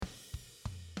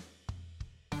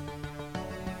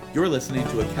You're listening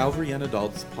to a Calvary Young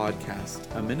Adults podcast,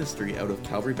 a ministry out of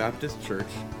Calvary Baptist Church,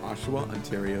 Oshawa,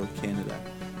 Ontario, Canada.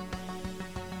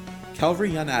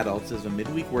 Calvary Young Adults is a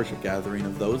midweek worship gathering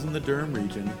of those in the Durham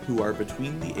region who are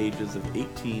between the ages of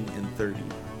 18 and 30.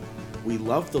 We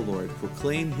love the Lord,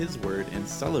 proclaim His word, and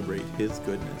celebrate His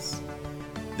goodness.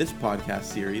 This podcast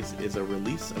series is a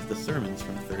release of the sermons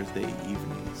from Thursday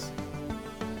evenings.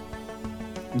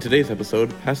 In today's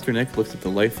episode, Pastor Nick looks at the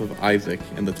life of Isaac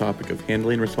and the topic of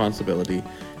handling responsibility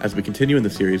as we continue in the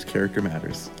series Character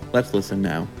Matters. Let's listen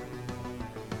now.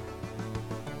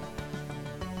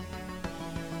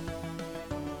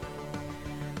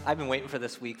 I've been waiting for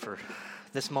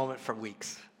this moment for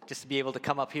weeks, just to be able to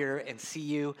come up here and see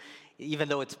you. Even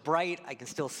though it's bright, I can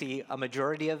still see a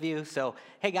majority of you. So,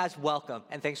 hey guys, welcome,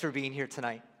 and thanks for being here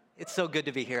tonight. It's so good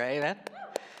to be here, amen?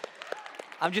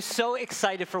 I'm just so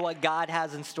excited for what God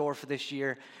has in store for this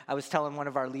year. I was telling one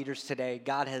of our leaders today,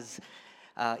 God has,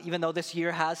 even though this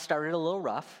year has started a little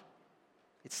rough,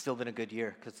 it's still been a good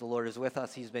year because the Lord is with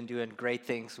us. He's been doing great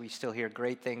things. We still hear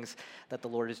great things that the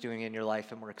Lord is doing in your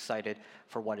life, and we're excited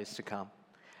for what is to come.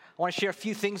 I want to share a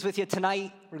few things with you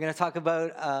tonight. We're going to talk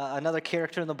about another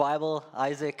character in the Bible,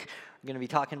 Isaac. We're going to be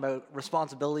talking about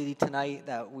responsibility tonight,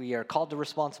 that we are called to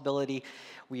responsibility.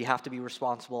 We have to be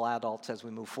responsible adults as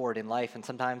we move forward in life, and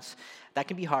sometimes that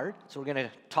can be hard, so we're going to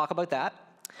talk about that.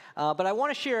 But I want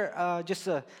to share just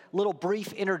a little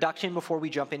brief introduction before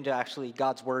we jump into actually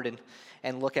God's Word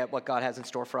and look at what God has in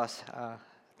store for us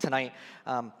tonight.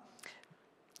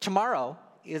 Tomorrow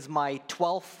is my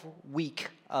 12th week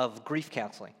of grief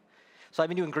counseling. So I've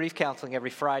been doing grief counseling every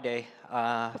Friday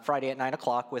at 9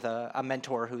 o'clock with a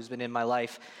mentor who's been in my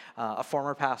life, a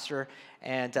former pastor.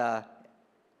 And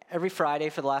every Friday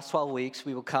for the last 12 weeks,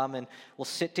 we will come and we'll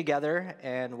sit together,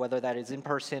 and whether that is in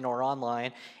person or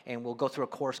online, and we'll go through a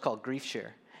course called Grief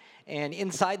Share. And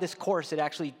inside this course, it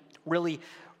actually really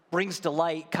brings to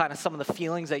light kind of some of the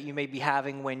feelings that you may be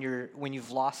having when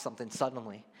you've lost something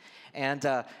suddenly. And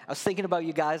I was thinking about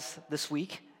you guys this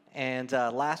week, and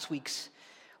last week's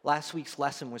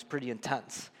lesson was pretty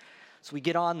intense. So we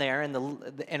get on there, and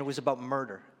it was about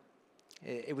murder.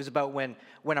 It was about when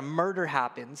a murder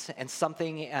happens and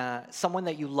someone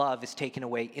that you love is taken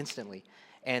away instantly,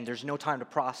 and there's no time to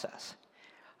process.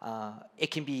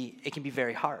 It can be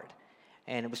very hard.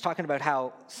 And it was talking about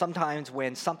how sometimes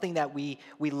when something that we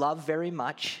love very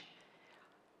much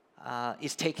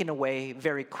is taken away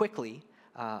very quickly,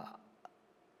 a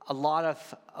lot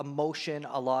of emotion,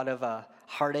 a lot of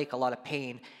heartache, a lot of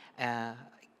pain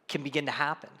can begin to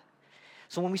happen.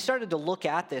 So when we started to look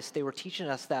at this, they were teaching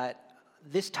us that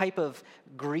this type of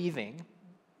grieving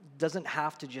doesn't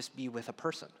have to just be with a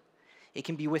person. It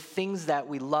can be with things that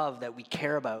we love, that we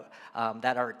care about,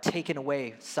 that are taken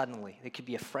away suddenly. It could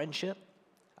be a friendship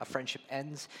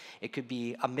ends. It could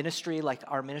be a ministry, like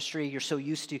our ministry. You're so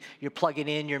used to, you're plugging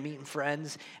in, you're meeting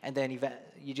friends, and then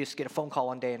you just get a phone call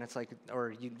one day, and it's like,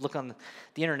 or you look on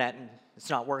the internet and it's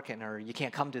not working, or you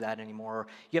can't come to that anymore. Or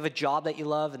you have a job that you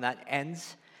love and that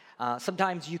ends.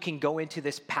 Sometimes you can go into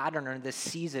this pattern or this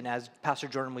season, as Pastor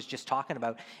Jordan was just talking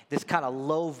about, this kind of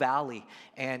low valley,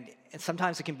 and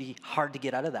sometimes it can be hard to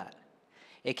get out of that.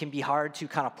 It can be hard to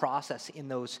kind of process in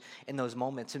those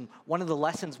moments. And one of the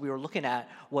lessons we were looking at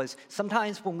was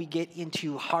sometimes when we get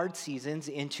into hard seasons,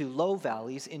 into low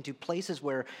valleys, into places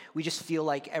where we just feel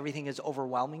like everything is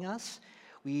overwhelming us,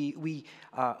 we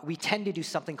tend to do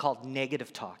something called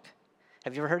negative talk.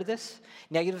 Have you ever heard of this?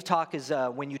 Negative talk is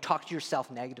when you talk to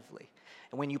yourself negatively,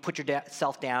 and when you put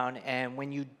yourself down, and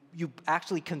when you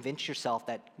actually convince yourself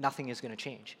that nothing is going to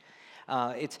change.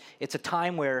 It's a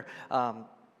time where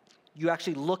you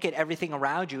actually look at everything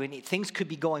around you, and things could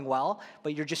be going well,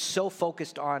 but you're just so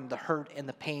focused on the hurt and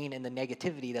the pain and the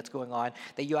negativity that's going on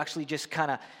that you actually just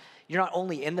you're not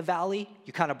only in the valley,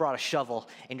 you kind of brought a shovel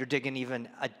and you're digging even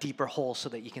a deeper hole so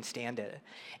that you can stand it.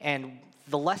 And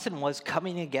the lesson was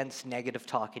coming against negative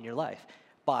talk in your life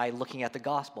by looking at the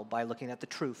gospel, by looking at the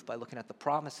truth, by looking at the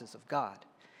promises of God.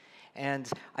 And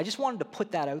I just wanted to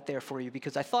put that out there for you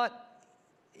because I thought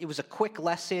it was a quick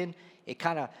lesson. It's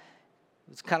kind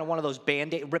of one of those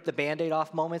rip the Band-Aid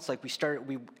off moments. Like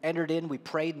we entered in, we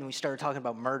prayed, and we started talking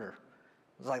about murder.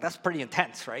 I was like, that's pretty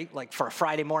intense, right? Like for a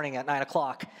Friday morning at 9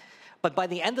 o'clock. But by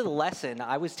the end of the lesson,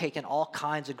 I was taking all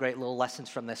kinds of great little lessons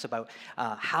from this about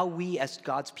how we as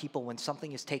God's people, when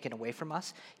something is taken away from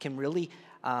us, can really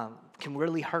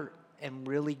hurt and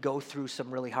really go through some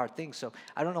really hard things. So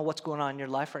I don't know what's going on in your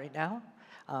life right now,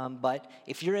 but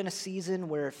if you're in a season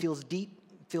where it feels deep,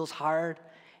 feels hard,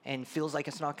 and feels like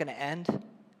it's not going to end,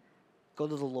 go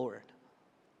to the Lord.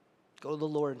 Go to the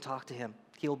Lord and talk to Him.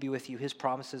 He'll be with you. His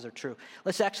promises are true.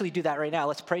 Let's actually do that right now.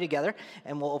 Let's pray together,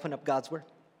 and we'll open up God's word.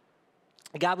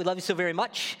 God, we love you so very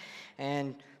much,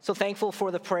 and so thankful for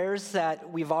the prayers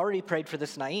that we've already prayed for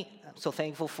this night. I'm so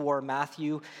thankful for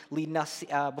Matthew leading us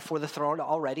before the throne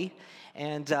already.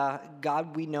 And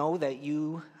God, we know that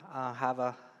you have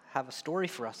a story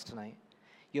for us tonight.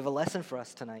 You have a lesson for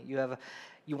us tonight.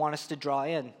 You want us to draw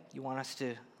in. You want us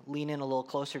to lean in a little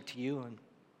closer to you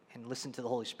and listen to the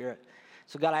Holy Spirit.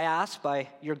 So God, I ask by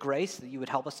your grace that you would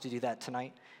help us to do that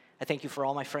tonight. I thank you for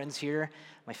all my friends here,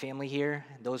 my family here,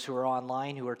 and those who are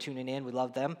online, who are tuning in. We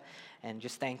love them. And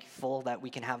just thankful that we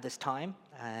can have this time.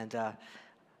 And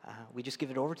we just give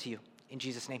it over to you. In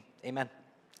Jesus' name, amen.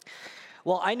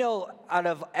 Well, I know out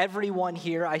of everyone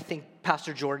here, I think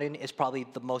Pastor Jordan is probably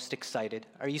the most excited.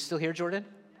 Are you still here, Jordan?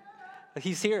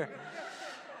 He's here.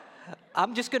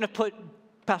 I'm just going to put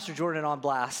Pastor Jordan on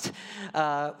blast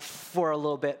for a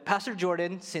little bit. Pastor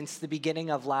Jordan, since the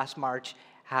beginning of last March,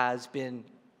 has been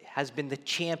the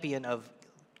champion of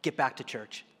get back to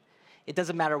church. It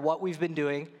doesn't matter what we've been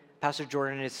doing. Pastor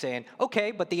Jordan is saying,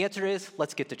 okay, but the answer is,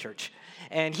 let's get to church.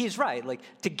 And he's right. Like,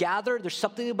 to gather, there's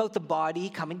something about the body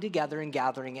coming together and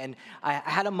gathering. And I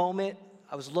had a moment,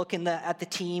 I was looking at the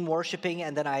team worshiping,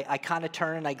 and then I kind of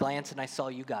turned and I glanced and I saw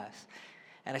you guys.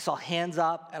 And I saw hands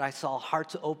up, and I saw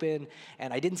hearts open,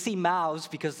 and I didn't see mouths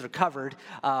because they're covered,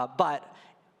 but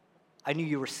I knew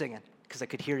you were singing because I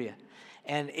could hear you.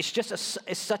 And it's just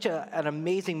it's such an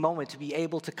amazing moment to be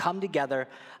able to come together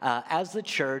as the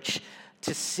church,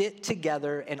 to sit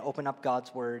together and open up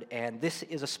God's word. And this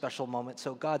is a special moment.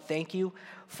 So God, thank you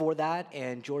for that.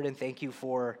 And Jordan, thank you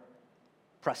for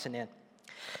pressing in.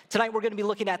 Tonight, we're going to be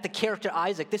looking at the character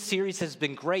Isaac. This series has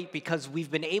been great because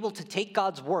we've been able to take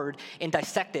God's word and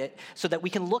dissect it so that we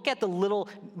can look at the little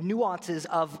nuances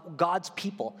of God's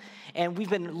people. And we've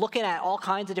been looking at all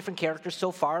kinds of different characters so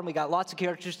far, and we got lots of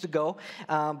characters to go.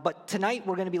 But tonight,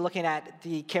 we're going to be looking at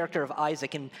the character of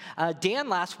Isaac. And Dan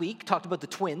last week talked about the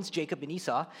twins, Jacob and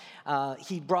Esau.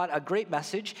 He brought a great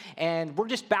message, and we're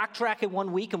just backtracking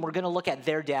 1 week, and we're going to look at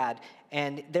their dad.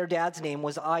 And their dad's name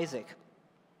was Isaac.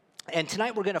 And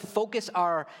tonight we're going to focus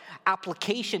our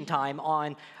application time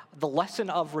on the lesson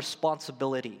of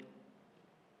responsibility.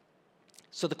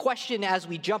 So the question as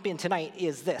we jump in tonight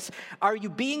is this: are you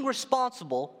being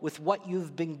responsible with what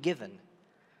you've been given?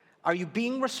 Are you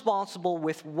being responsible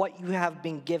with what you have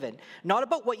been given? Not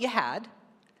about what you had.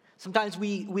 Sometimes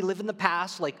we live in the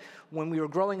past, like when we were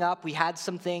growing up, we had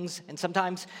some things, and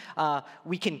sometimes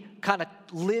we can kind of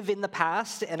live in the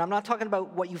past, and I'm not talking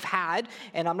about what you've had,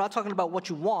 and I'm not talking about what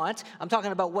you want, I'm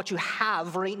talking about what you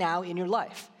have right now in your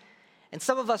life. And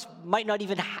some of us might not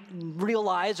even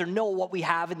realize or know what we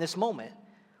have in this moment,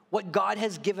 what God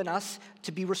has given us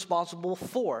to be responsible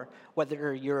for,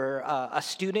 whether you're a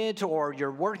student or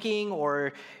you're working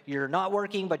or you're not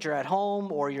working but you're at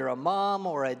home, or you're a mom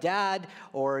or a dad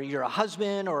or you're a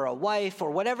husband or a wife,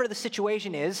 or whatever the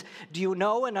situation is. Do you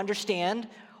know and understand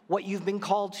what you've been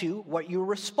called to, what you're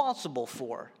responsible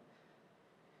for?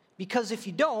 Because if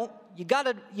you don't, you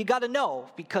gotta know,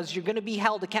 because you're going to be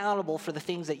held accountable for the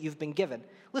things that you've been given.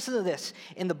 Listen to this.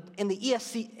 In the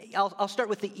ESV, I'll start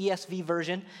with the ESV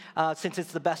version, since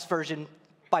it's the best version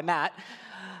by Matt.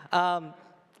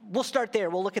 We'll start there.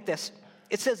 We'll look at this.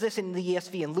 It says this in the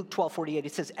ESV in Luke 12:48.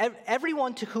 It says,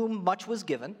 "Everyone to whom much was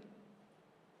given,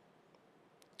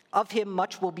 of him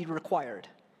much will be required.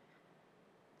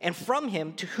 And from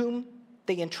him to whom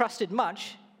they entrusted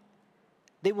much,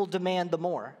 they will demand the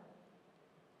more."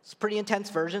 It's a pretty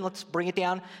intense version. Let's bring it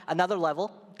down another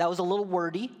level. That was a little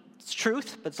wordy. It's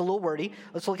truth, but it's a little wordy.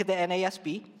 Let's look at the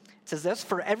NASB. It says this: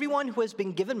 "For everyone who has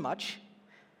been given much,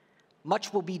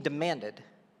 much will be demanded."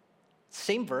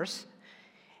 Same verse.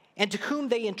 "And to whom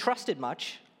they entrusted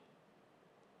much,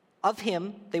 of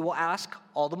him they will ask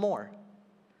all the more."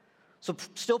 So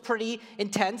still pretty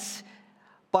intense,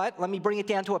 but let me bring it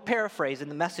down to a paraphrase in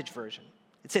the Message version.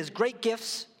 It says, great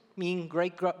gifts mean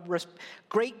great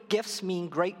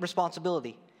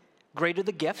responsibility. Greater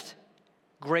the gift,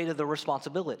 greater the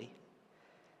responsibility.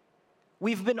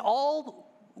 We've been all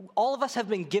of us have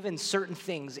been given certain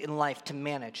things in life to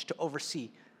manage, to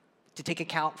oversee, to take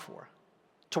account for,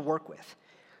 to work with.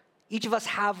 Each of us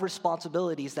have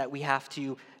responsibilities that we have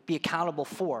to be accountable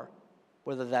for,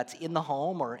 whether that's in the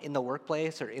home or in the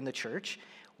workplace or in the church.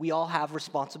 We all have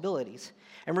responsibilities.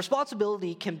 And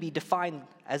responsibility can be defined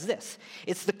as this: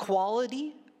 it's the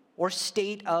quality or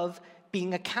state of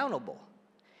being accountable.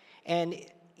 And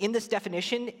in this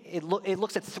definition, it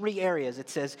looks at three areas. It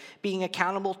says being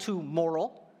accountable to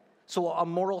moral, so a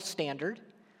moral standard,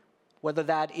 whether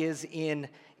that is in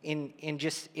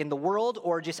just in the world,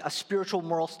 or just a spiritual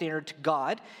moral standard to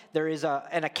God. There is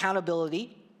an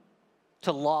accountability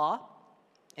to law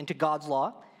and to God's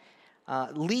law.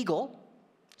 Legal,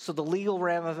 so the legal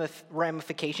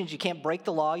ramifications, you can't break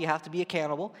the law, you have to be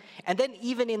accountable. And then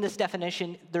even in this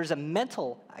definition, there's a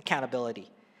mental accountability.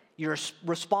 You're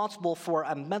responsible for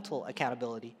a mental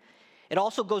accountability. It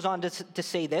also goes on to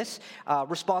say this: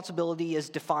 responsibility is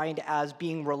defined as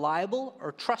being reliable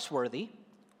or trustworthy.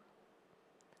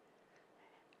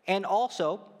 And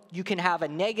also, you can have a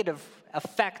negative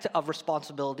effect of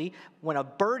responsibility when a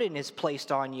burden is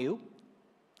placed on you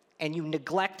and you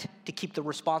neglect to keep the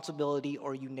responsibility,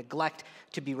 or you neglect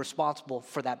to be responsible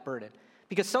for that burden.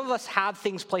 Because some of us have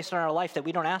things placed in our life that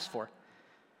we don't ask for.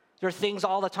 There are things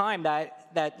all the time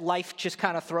that life just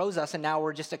kind of throws us, and now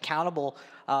we're just accountable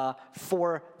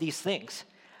for these things.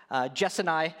 Jess and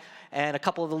I and a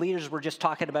couple of the leaders were just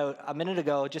talking about a minute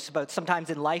ago, just about sometimes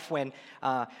in life when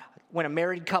a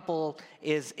married couple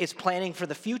is planning for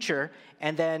the future,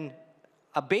 and then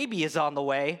a baby is on the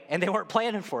way, and they weren't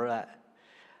planning for that.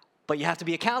 But you have to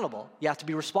be accountable. You have to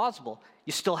be responsible.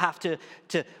 You still have to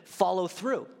follow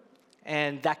through.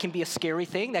 And that can be a scary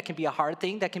thing. That can be a hard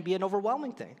thing. That can be an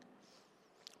overwhelming thing.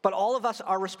 But all of us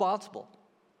are responsible.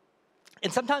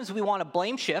 And sometimes we want to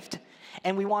blame shift,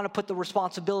 and we want to put the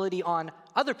responsibility on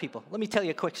other people. Let me tell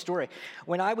you a quick story.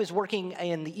 When I was working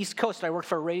in the East Coast, I worked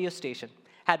for a radio station.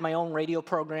 Had my own radio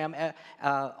program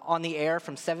on the air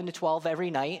from 7 to 12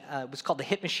 every night. It was called The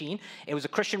Hit Machine. It was a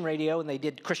Christian radio, and they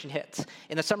did Christian hits.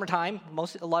 In the summertime,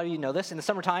 a lot of you know this, in the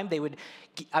summertime,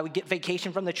 I would get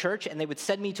vacation from the church, and they would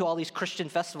send me to all these Christian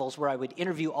festivals where I would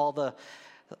interview all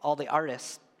the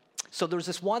artists. So there's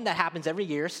this one that happens every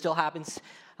year, still happens,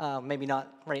 maybe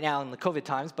not right now in the COVID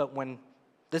times, but when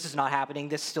this is not happening,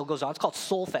 this still goes on. It's called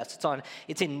Soul Fest.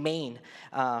 It's in Maine,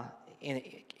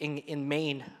 in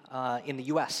Maine, in the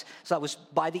U.S. So that was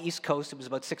by the East Coast. It was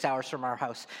about 6 hours from our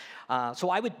house. So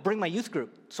I would bring my youth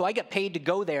group. So I get paid to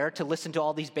go there to listen to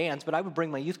all these bands, but I would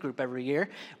bring my youth group every year.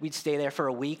 We'd stay there for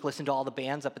a week, listen to all the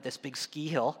bands up at this big ski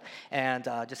hill, and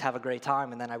just have a great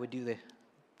time. And then I would do the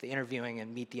interviewing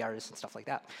and meet the artists and stuff like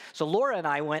that. So Laura and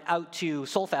I went out to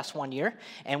Soulfest one year,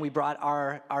 and we brought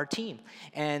our team.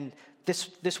 And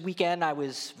this weekend I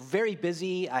was very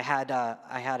busy. I had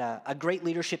a great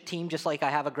leadership team, just like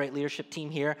I have a great leadership team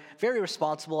here. Very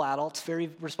responsible adults, very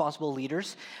responsible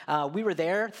leaders. We were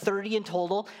there, 30 in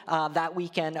total, that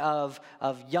weekend of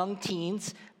young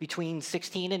teens between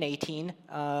 16 and 18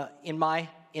 in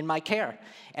my care.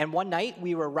 And one night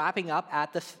we were wrapping up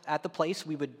at the place.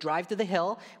 We would drive to the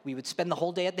hill. We would spend the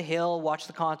whole day at the hill, watch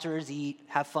the concerts, eat,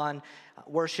 have fun,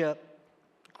 worship.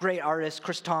 Great artists,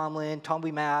 Chris Tomlin,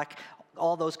 Tommy Mac,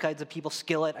 all those kinds of people.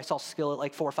 Skillet, I saw Skillet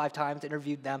like 4 or 5 times,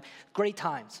 interviewed them. Great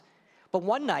times. But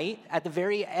one night, at the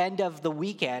very end of the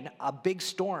weekend, a big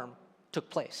storm took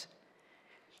place.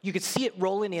 You could see it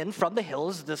rolling in from the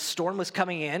hills. The storm was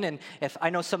coming in, and if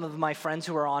I know some of my friends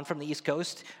who are on from the East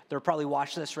Coast, they're probably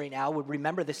watching this right now, would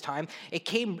remember this time.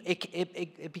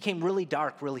 It became really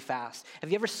dark really fast.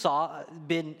 Have you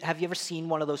ever seen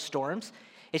one of those storms?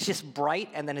 It's just bright,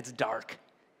 and then it's dark.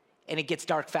 And it gets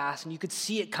dark fast, and you could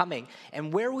see it coming.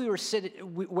 And where we were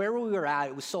at,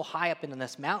 it was so high up in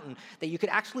this mountain that you could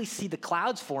actually see the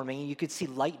clouds forming, and you could see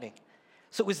lightning.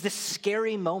 So it was this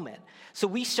scary moment. So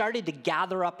we started to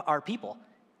gather up our people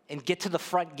and get to the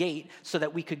front gate so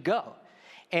that we could go.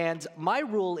 And my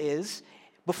rule is,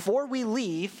 before we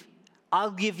leave,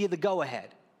 I'll give you the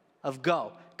go-ahead of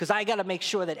go, because I got to make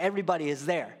sure that everybody is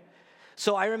there.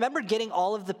 So I remember getting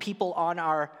all of the people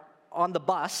on the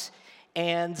bus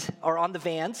or on the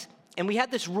vans, and we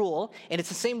had this rule, and it's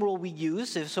the same rule we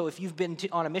use. So if you've been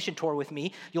on a mission tour with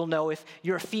me, you'll know if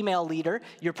you're a female leader,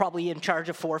 you're probably in charge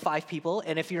of 4 or 5 people,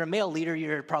 and if you're a male leader,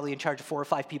 you're probably in charge of 4 or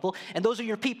 5 people, and those are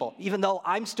your people. Even though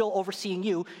I'm still overseeing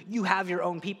you, you have your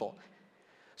own people.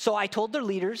 So I told their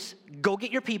leaders, go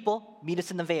get your people, meet us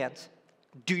in the vans,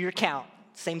 do your count.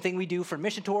 Same thing we do for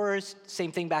mission tours,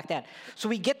 same thing back then. So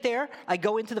we get there, I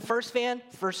go into the first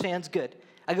van's good.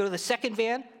 I go to the second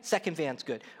van's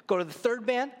good. Go to the third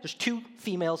van, there's 2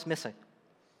 females missing.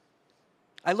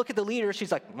 I look at the leader,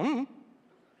 she's like,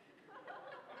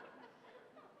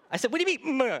 I said, what do you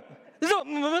mean,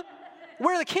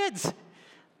 Where are the kids?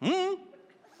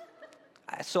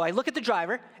 So I look at the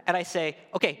driver, and I say,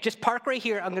 okay, just park right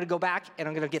here. I'm going to go back, and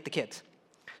I'm going to get the kids.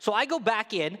 So I go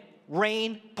back in,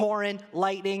 rain, pouring,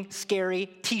 lightning, scary,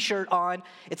 T-shirt on.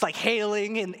 It's like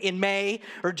hailing in May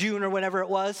or June or whenever it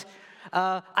was.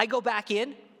 I go back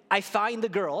in, I find the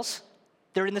girls,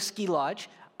 they're in the ski lodge,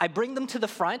 I bring them to the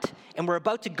front, and we're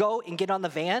about to go and get on the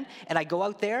van, and I go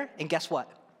out there, and guess what?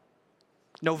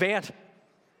 No van.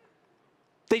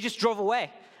 They just drove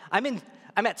away. I'm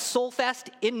at Soulfest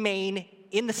in Maine,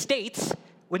 in the States,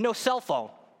 with no cell phone.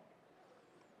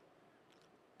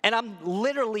 And I'm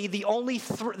literally the only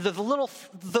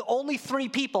three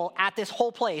people at this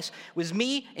whole place was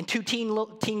me and two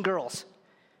teen girls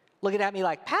looking at me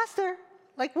like, Pastor,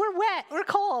 like, we're wet, we're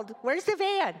cold, where's the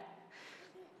van?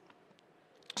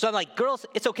 So I'm like, girls,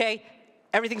 it's okay,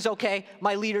 everything's okay,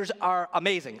 my leaders are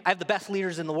amazing. I have the best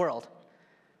leaders in the world.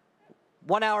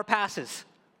 1 hour passes.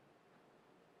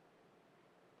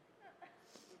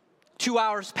 2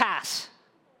 hours pass.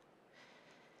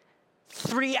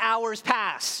 3 hours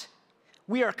pass.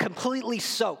 We are completely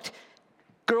soaked.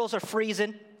 Girls are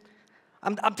freezing.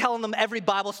 I'm telling them every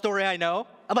Bible story I know.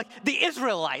 I'm like, the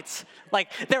Israelites, like,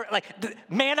 they're like,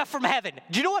 manna from heaven.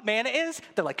 Do you know what manna is?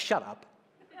 They're like, shut up.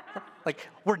 Like,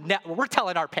 we're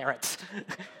telling our parents.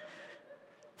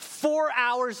 4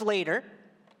 hours later,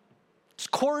 it's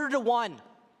 1:45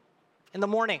 in the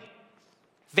morning.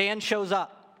 Van shows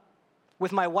up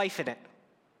with my wife in it.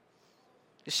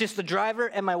 It's just the driver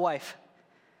and my wife.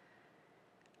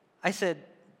 I said,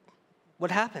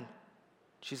 what happened?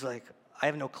 She's like, I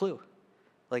have no clue.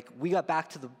 Like, we got back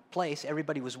to the place.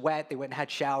 Everybody was wet. They went and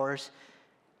had showers.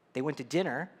 They went to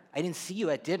dinner. I didn't see you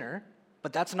at dinner,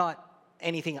 but that's not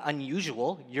anything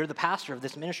unusual. You're the pastor of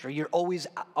this ministry. You're always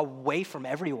away from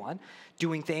everyone,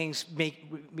 doing things,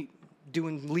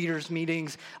 doing leaders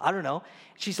meetings. I don't know.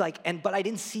 She's like, but I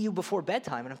didn't see you before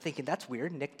bedtime. And I'm thinking, that's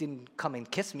weird. Nick didn't come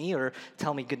and kiss me or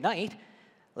tell me goodnight.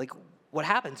 Like, what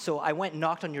happened? So I went and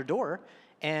knocked on your door,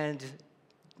 and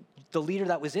the leader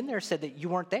that was in there said that you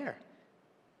weren't there.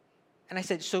 And I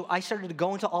said, so I started to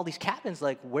go into all these cabins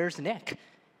like, where's Nick?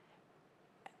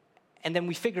 And then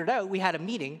we figured out we had a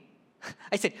meeting.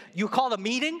 I said, you called a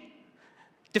meeting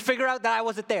to figure out that I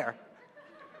wasn't there?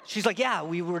 She's like, yeah,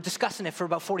 we were discussing it for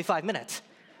about 45 minutes.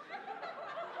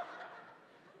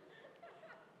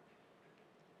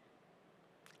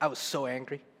 I was so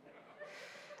angry.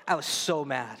 I was so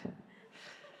mad.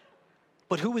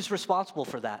 But who was responsible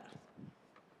for that?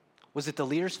 Was it the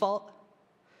leader's fault?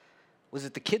 Was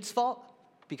it the kids' fault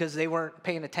because they weren't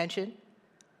paying attention?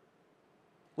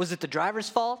 Was it the driver's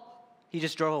fault? He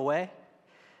just drove away.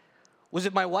 Was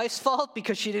it my wife's fault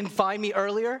because she didn't find me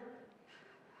earlier?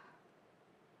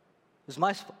 It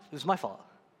was my fault.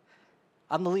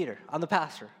 I'm the leader. I'm the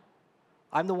pastor.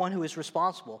 I'm the one who is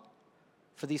responsible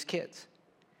for these kids.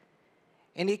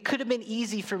 And it could have been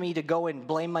easy for me to go and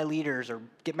blame my leaders or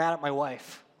get mad at my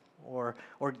wife or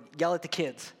yell at the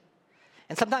kids.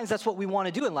 And sometimes that's what we want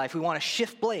to do in life. We want to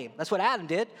shift blame. That's what Adam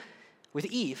did with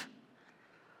Eve.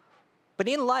 But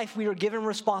in life, we are given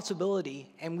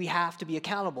responsibility, and we have to be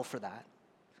accountable for that.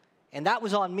 And that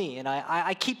was on me. And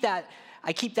I keep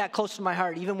that close to my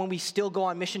heart. Even when we still go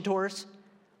on mission tours,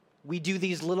 we do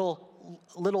these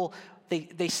little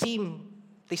they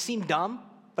seem dumb,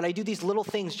 but I do these little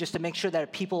things just to make sure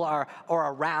that people are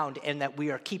around and that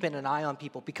we are keeping an eye on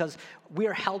people because we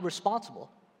are held responsible.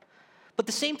 But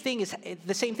the same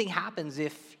thing happens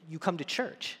if you come to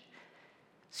church.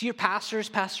 So your pastors,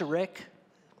 Pastor Rick,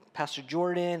 Pastor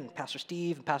Jordan, Pastor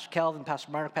Steve, and Pastor Kelvin,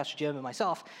 Pastor Mark, Pastor Jim, and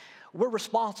myself, we're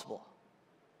responsible.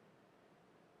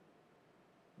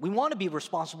 We want to be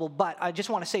responsible, but I just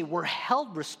want to say we're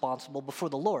held responsible before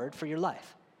the Lord for your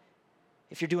life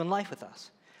if you're doing life with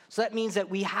us. So that means that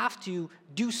we have to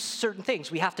do certain things.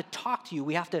 We have to talk to you.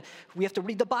 We have to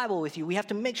read the Bible with you. We have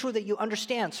to make sure that you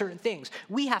understand certain things.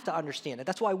 We have to understand it.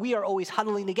 That's why we are always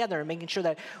huddling together and making sure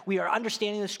that we are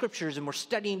understanding the scriptures and we're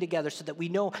studying together so that we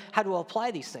know how to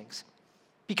apply these things.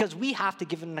 Because we have to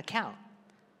give an account.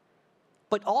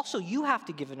 But also you have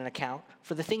to give an account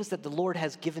for the things that the Lord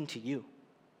has given to you.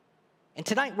 And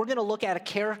tonight we're going to look at a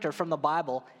character from the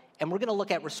Bible and we're going to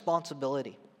look at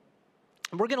responsibility.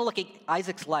 And we're going to look at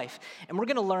Isaac's life, and we're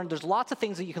going to learn, there's lots of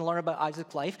things that you can learn about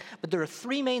Isaac's life, but there are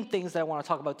three main things that I want to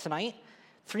talk about tonight,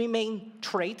 three main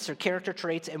traits or character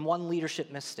traits, and one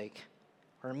leadership mistake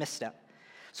or a misstep.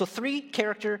 So 3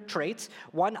 character traits.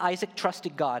 1, Isaac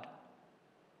trusted God.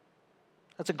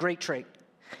 That's a great trait.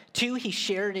 2, he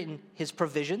shared in his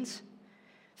provisions.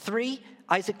 3,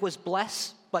 Isaac was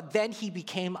blessed, but then he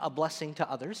became a blessing to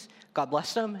others. God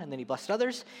blessed him, and then he blessed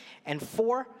others. And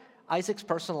 4, Isaac's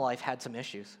personal life had some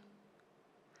issues.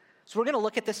 So we're going to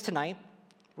look at this tonight.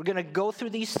 We're going to go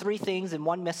through these 3 things in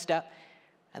one misstep,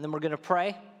 and then we're going to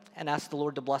pray and ask the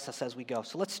Lord to bless us as we go.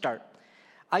 So let's start.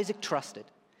 Isaac trusted.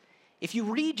 If you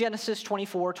read Genesis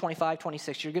 24, 25,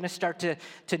 26, you're going to start to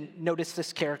notice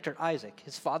this character, Isaac.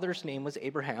 His father's name was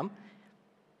Abraham.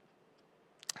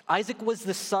 Isaac was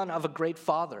the son of a great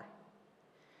father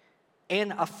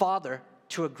and a father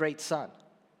to a great son.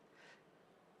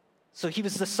 So he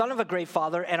was the son of a great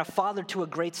father and a father to a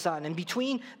great son. And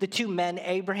between the two men,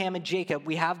 Abraham and Jacob,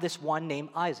 we have this one named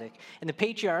Isaac. And the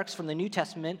patriarchs from the New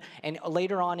Testament and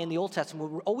later on in the Old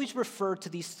Testament will always refer to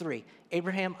these three,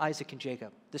 Abraham, Isaac, and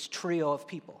Jacob, this trio of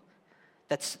people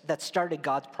that started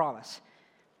God's promise.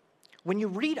 When you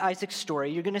read Isaac's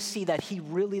story, you're going to see that he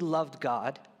really loved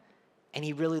God and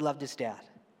he really loved his dad.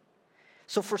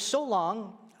 So for so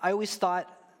long, I always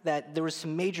thought that there was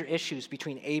some major issues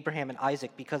between Abraham and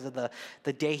Isaac because of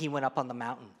the day he went up on the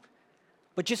mountain.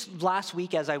 But just last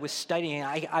week as I was studying,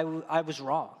 I was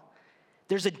wrong.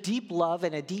 There's a deep love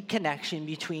and a deep connection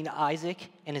between Isaac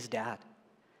and his dad.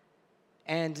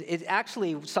 And it's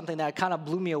actually something that kind of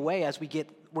blew me away as we're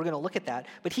going to look at that.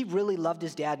 But he really loved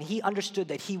his dad, and he understood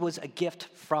that he was a gift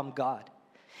from God.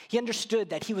 He understood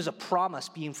that he was a promise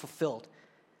being fulfilled,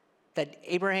 that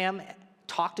Abraham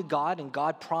talked to God, and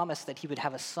God promised that he would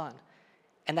have a son.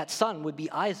 And that son would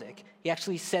be Isaac. He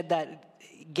actually said that,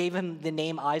 gave him the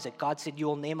name Isaac. God said, you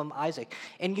will name him Isaac.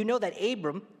 And you know that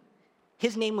Abram,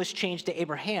 his name was changed to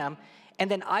Abraham, and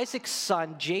then Isaac's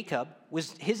son, Jacob,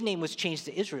 his name was changed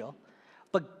to Israel.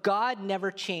 But God never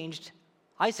changed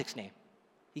Isaac's name.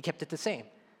 He kept it the same.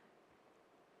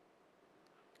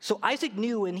 So Isaac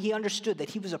knew and he understood that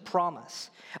he was a promise.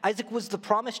 Isaac was the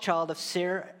promised child of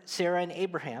Sarah and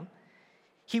Abraham.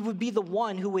 He would be the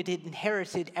one who would have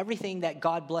inherited everything that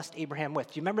God blessed Abraham with.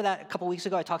 Do you remember that a couple weeks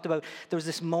ago I talked about there was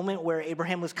this moment where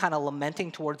Abraham was kind of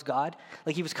lamenting towards God?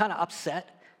 Like he was kind of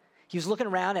upset. He was looking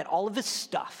around at all of his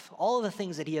stuff, all of the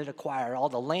things that he had acquired, all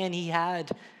the land he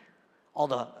had, all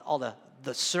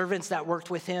the servants that worked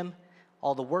with him,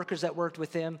 all the workers that worked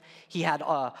with him. He had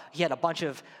a bunch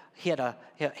of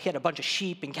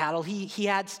sheep and cattle. He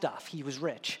had stuff. He was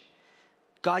rich.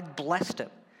 God blessed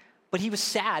him. But he was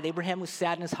sad. Abraham was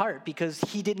sad in his heart because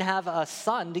he didn't have a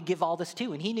son to give all this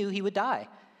to, and he knew he would die.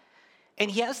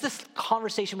 And he has this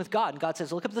conversation with God, and God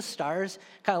says, look up the stars,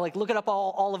 kind of like look up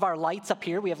all of our lights up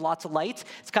here. We have lots of lights.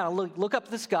 It's kind of look up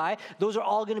the sky. Those are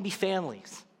all going to be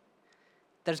families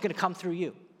that is going to come through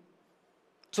you.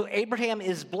 So Abraham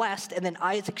is blessed, and then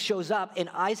Isaac shows up, and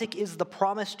Isaac is the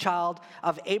promised child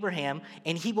of Abraham,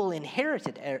 and he would inherit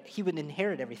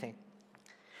everything.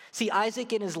 See,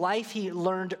 Isaac in his life, he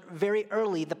learned very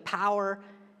early the power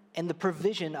and the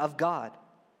provision of God,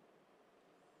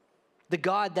 the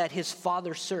God that his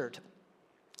father served.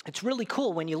 It's really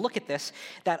cool when you look at this,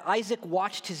 that Isaac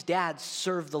watched his dad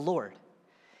serve the Lord.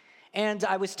 And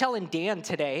I was telling Dan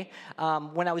today,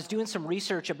 when I was doing some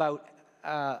research about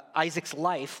Isaac's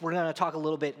life, we're going to talk a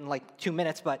little bit in like 2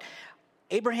 minutes, but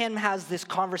Abraham has this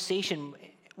conversation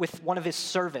with one of his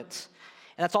servants.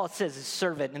 And that's all it says is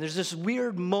servant. And there's this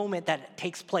weird moment that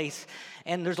takes place.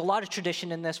 And there's a lot of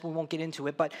tradition in this. We won't get into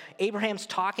it. But Abraham's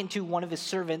talking to one of his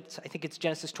servants. I think it's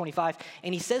Genesis 25.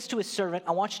 And he says to his servant,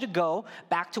 I want you to go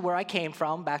back to where I came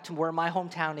from, back to where my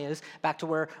hometown is, back to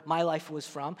where my life was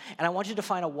from. And I want you to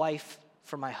find a wife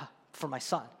for my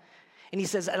son. And he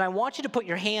says, and I want you to put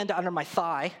your hand under my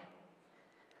thigh.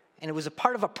 And it was a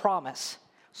part of a promise.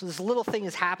 So this little thing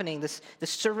is happening. This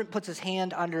servant puts his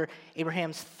hand under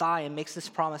Abraham's thigh and makes this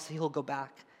promise that he'll go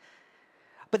back.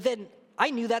 But then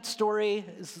I knew that story.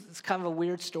 It's kind of a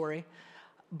weird story.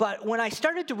 But when I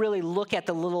started to really look at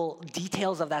the little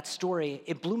details of that story,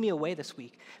 it blew me away this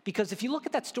week. Because if you look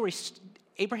at that story,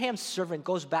 Abraham's servant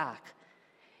goes back.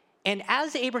 And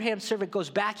as Abraham's servant goes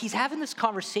back, he's having this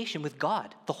conversation with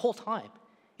God the whole time.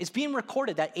 It's being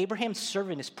recorded that Abraham's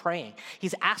servant is praying.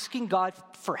 He's asking God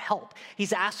for help.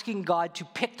 He's asking God to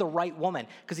pick the right woman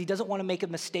because he doesn't want to make a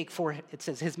mistake for, it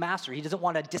says, his master. He doesn't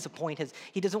want to disappoint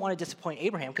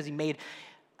Abraham because he made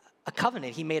a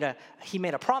covenant. He made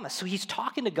a promise. So he's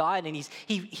talking to God, and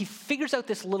he figures out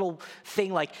this little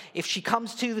thing, like if she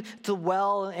comes to the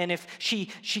well, and if she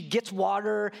gets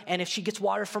water, and if she gets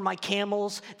water for my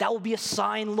camels, that will be a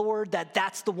sign, Lord,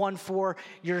 that's the one for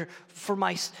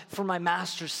my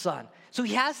master's son. So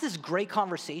he has this great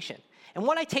conversation. And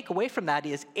what I take away from that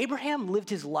is Abraham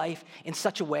lived his life in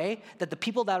such a way that the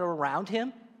people that are around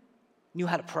him knew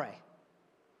how to pray.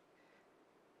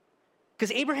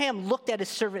 Because Abraham looked at his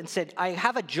servant and said, I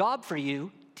have a job for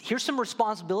you. Here's some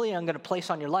responsibility I'm going to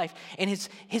place on your life. And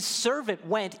his servant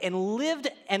went and lived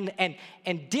and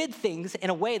did things in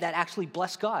a way that actually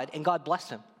blessed God, and God blessed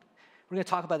him. We're going to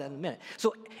talk about that in a minute.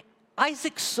 So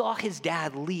Isaac saw his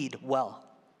dad lead well.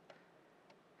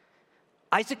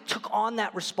 Isaac took on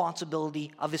that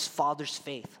responsibility of his father's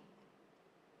faith.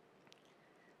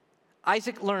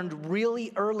 Isaac learned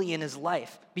really early in his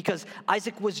life because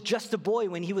Isaac was just a boy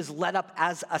when he was led up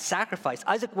as a sacrifice.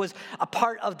 Isaac was a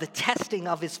part of the testing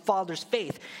of his father's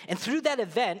faith. And through that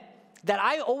event, that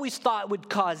I always thought would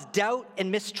cause doubt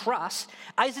and mistrust,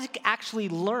 Isaac actually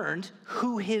learned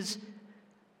who his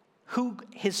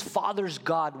father's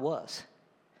God was.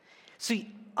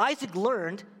 See, Isaac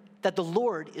learned that the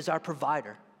Lord is our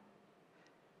provider,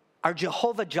 our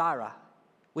Jehovah Jireh,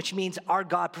 which means our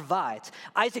God provides.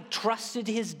 Isaac trusted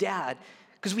his dad,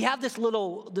 because we have this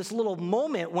little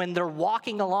moment when they're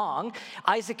walking along.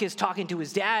 Isaac is talking to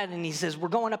his dad, and he says, we're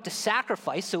going up to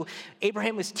sacrifice. So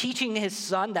Abraham was teaching his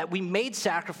son that we made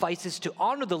sacrifices to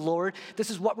honor the Lord.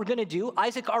 This is what we're going to do.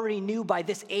 Isaac already knew by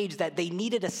this age that they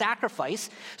needed a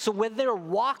sacrifice. So when they're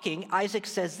walking, Isaac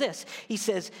says this. He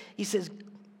says,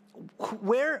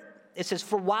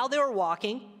 for while they were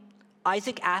walking,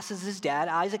 Isaac asks his dad,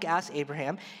 Isaac asks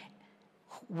Abraham,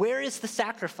 where is the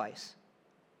sacrifice?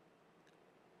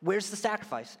 Where's the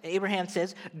sacrifice? Abraham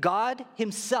says, God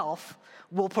himself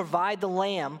will provide the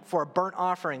lamb for a burnt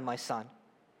offering, my son.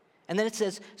 And then it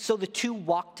says, so the two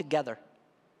walked together.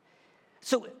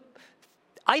 So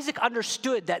Isaac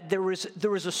understood that there was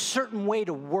a certain way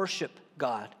to worship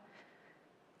God,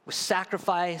 with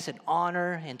sacrifice and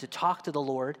honor and to talk to the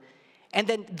Lord. And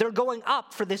then they're going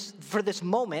up for this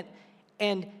moment,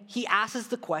 and he asks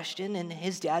the question, and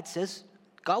his dad says,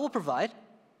 God will provide.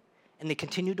 And they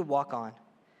continue to walk on.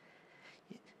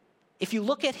 If you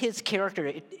look at his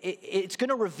character, it's going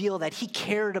to reveal that he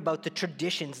cared about the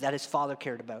traditions that his father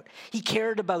cared about. He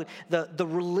cared about the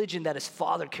religion that his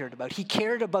father cared about. He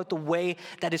cared about the way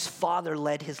that his father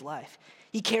led his life.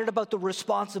 He cared about the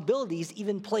responsibilities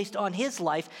even placed on his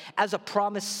life as a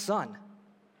promised son.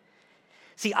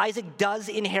 See, Isaac does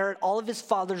inherit all of his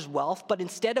father's wealth, but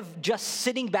instead of just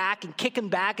sitting back and kicking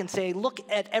back and saying, look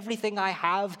at everything I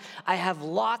have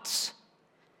lots,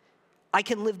 I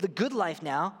can live the good life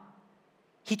now,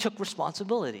 he took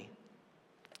responsibility.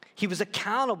 He was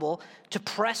accountable to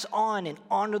press on and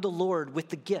honor the Lord with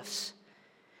the gifts.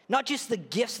 Not just the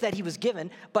gifts that he was given,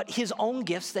 but his own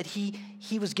gifts that he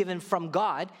was given from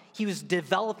God. He was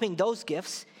developing those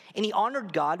gifts, and he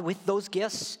honored God with those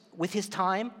gifts, with his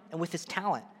time and with his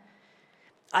talent.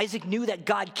 Isaac knew that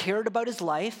God cared about his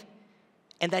life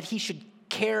and that he should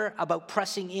care about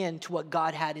pressing in to what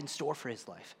God had in store for his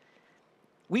life.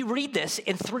 We read this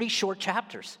in 3 short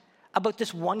chapters about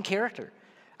this one character,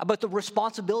 about the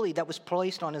responsibility that was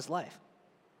placed on his life.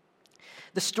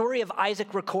 The story of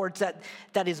Isaac records that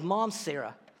his mom,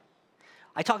 Sarah,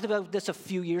 I talked about this a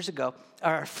few weeks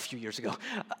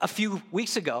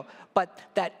ago, but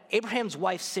that Abraham's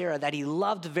wife, Sarah, that he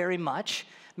loved very much.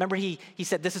 Remember, he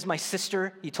said, this is my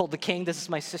sister. He told the king, this is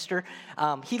my sister.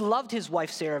 He loved his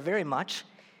wife, Sarah, very much,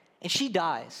 and she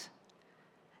dies.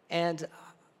 And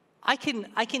I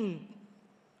can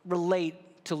relate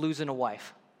to losing a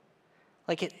wife.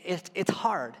 Like, it's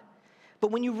hard.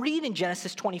 But when you read in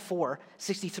Genesis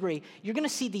 24:63, you're going to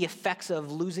see the effects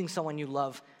of losing someone you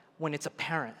love when it's a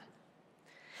parent.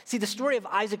 See, the story of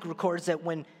Isaac records that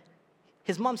when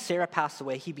his mom Sarah passed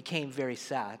away, he became very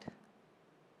sad.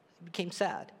 He became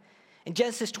sad. And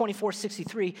Genesis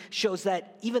 24:63 shows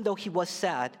that even though he was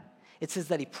sad, it says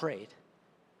that he prayed.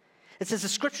 It says the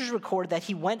scriptures record that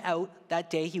he went out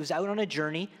that day. He was out on a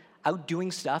journey, out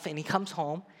doing stuff, and he comes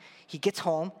home. He gets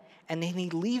home, and then he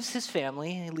leaves his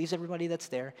family, and he leaves everybody that's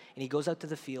there, and he goes out to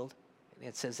the field, and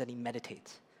it says that he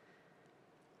meditates.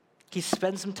 He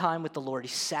spends some time with the Lord.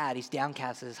 He's sad. He's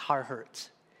downcast. His heart hurts.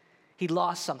 He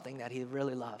lost something that he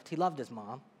really loved. He loved his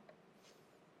mom.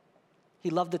 He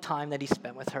loved the time that he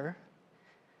spent with her.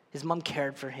 His mom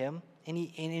cared for him, and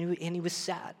he was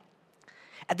sad.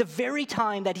 At the very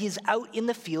time that he's out in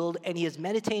the field and he is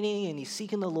meditating and he's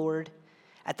seeking the Lord,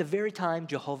 at the very time,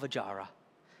 Jehovah Jireh,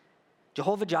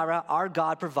 our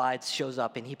God provides, shows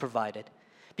up, and he provided.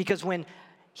 Because when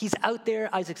he's out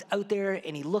there, Isaac's out there,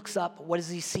 and he looks up, what does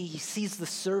he see? He sees the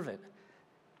servant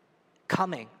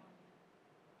coming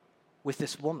with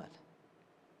this woman.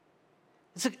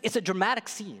 It's a dramatic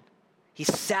scene.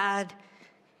 He's sad.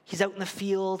 He's out in the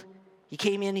field. He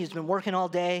came in. He's been working all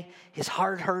day. His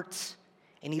heart hurts.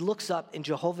 And he looks up, and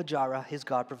Jehovah Jireh, his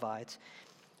God, provides.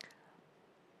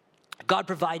 God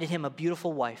provided him a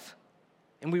beautiful wife.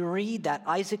 And we read that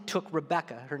Isaac took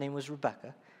Rebekah, her name was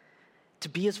Rebekah, to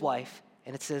be his wife.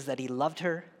 And it says that he loved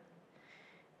her.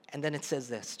 And then it says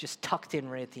this, just tucked in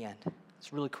right at the end.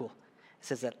 It's really cool. It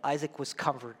says that Isaac was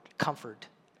comforted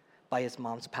by his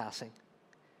mom's passing.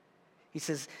 He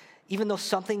says, even though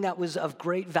something that was of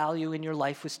great value in your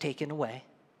life was taken away,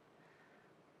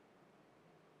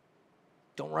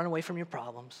 don't run away from your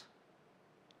problems.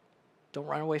 Don't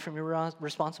run away from your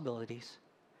responsibilities.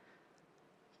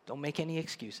 Don't make any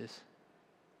excuses.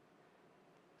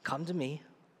 Come to me.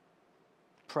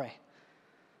 Pray.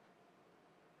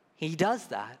 He does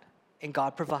that, and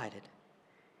God provided.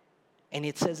 And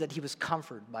it says that he was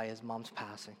comforted by his mom's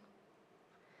passing.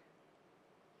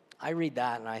 I read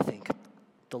that and I think,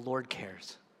 the Lord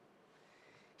cares.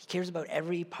 He cares about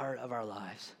every part of our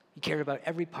lives. He cared about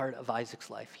every part of Isaac's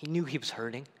life. He knew he was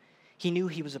hurting. He knew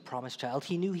he was a promised child.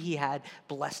 He knew he had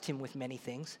blessed him with many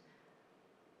things.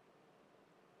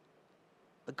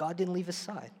 But God didn't leave his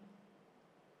side.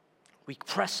 We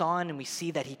press on and we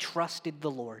see that he trusted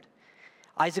the Lord.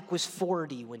 Isaac was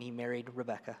 40 when he married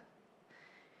Rebekah.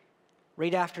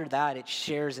 Right after that, it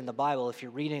shares in the Bible, if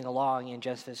you're reading along in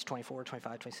Genesis 24,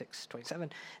 25, 26,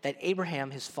 27, that Abraham,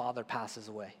 his father, passes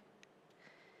away.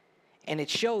 And it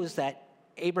shows that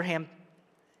Abraham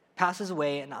passes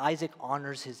away and Isaac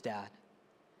honors his dad.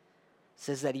 It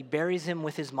says that he buries him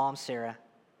with his mom, Sarah.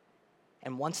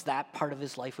 And once that part of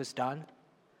his life was done,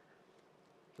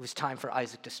 it was time for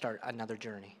Isaac to start another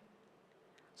journey.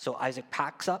 So Isaac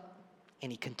packs up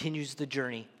and he continues the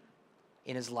journey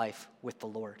in his life with the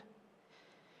Lord.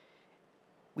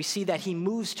 We see that he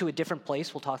moves to a different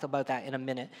place. We'll talk about that in a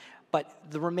minute. But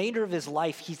the remainder of his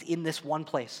life, he's in this one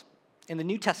place. In the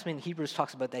New Testament, Hebrews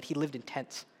talks about that he lived in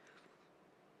tents.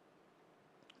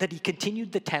 That he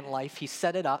continued the tent life. He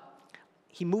set it up.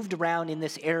 He moved around in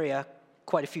this area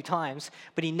quite a few times,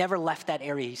 but he never left that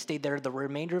area. He stayed there the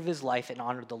remainder of his life and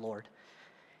honored the Lord.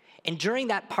 And during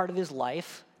that part of his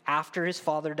life, after his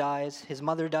father dies, his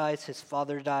mother dies, his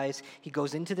father dies, he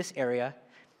goes into this area.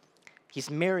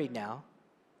 He's married now.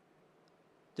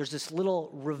 There's this little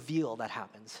reveal that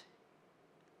happens.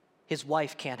 His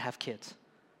wife can't have kids.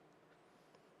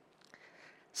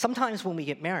 Sometimes when we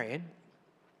get married,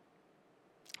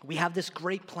 we have this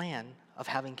great plan of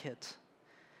having kids.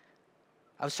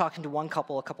 I was talking to one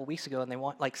couple a couple weeks ago, and they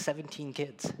want like 17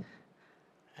 kids.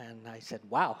 And I said,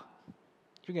 wow,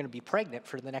 you're going to be pregnant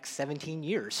for the next 17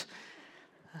 years.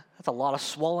 That's a lot of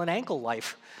swollen ankle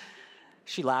life.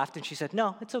 She laughed, and she said,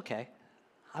 no, it's okay.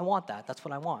 I want that. That's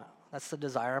what I want. That's the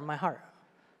desire of my heart.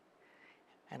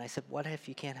 And I said, what if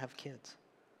you can't have kids?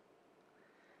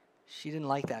 She didn't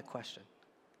like that question.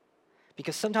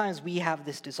 Because sometimes we have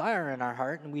this desire in our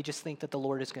heart, and we just think that the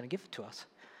Lord is going to give it to us.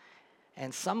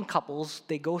 And some couples,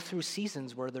 they go through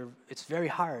seasons where it's very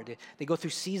hard. They go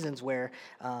through seasons where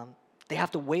they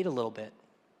have to wait a little bit.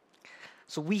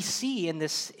 So we see in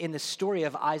this story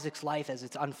of Isaac's life as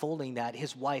it's unfolding that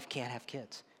his wife can't have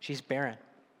kids. She's barren.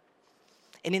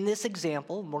 And in this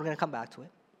example, and we're going to come back to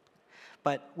it,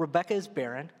 but Rebekah is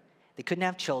barren. They couldn't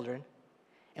have children.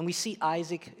 And we see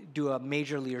Isaac do a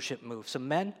major leadership move. So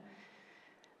men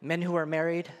who are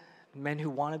married, men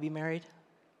who want to be married,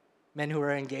 men who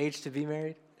are engaged to be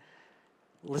married,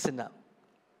 listen up.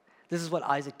 This is what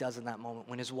Isaac does in that moment.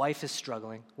 When his wife is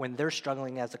struggling, when they're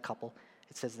struggling as a couple,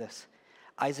 it says this: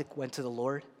 Isaac went to the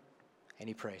Lord and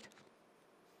he prayed.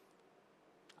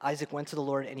 Isaac went to the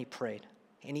Lord and he prayed.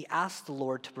 And he asked the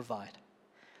Lord to provide.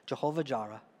 Jehovah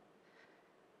Jireh.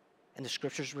 And the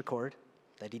scriptures record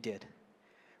that he did.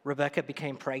 Rebekah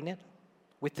became pregnant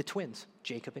with the twins,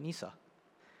 Jacob and Esau,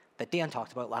 that Dan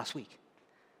talked about last week.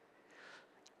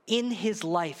 In his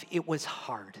life, it was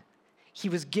hard. He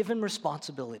was given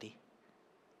responsibility,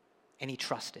 and he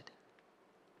trusted.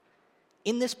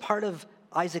 In this part of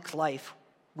Isaac's life,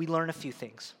 we learn a few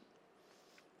things.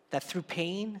 That through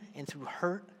pain and through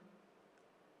hurt,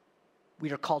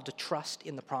 we are called to trust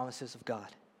in the promises of God.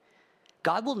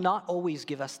 God will not always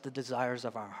give us the desires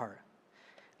of our heart.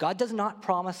 God does not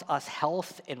promise us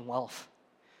health and wealth,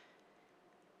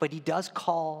 but he does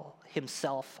call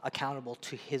himself accountable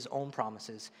to his own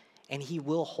promises, and he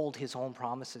will hold his own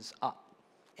promises up.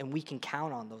 And we can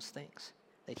count on those things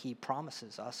that he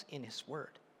promises us in his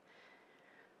word.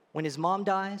 When his mom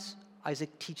dies,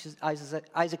 Isaac teaches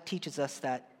us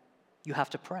that you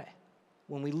have to pray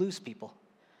when we lose people.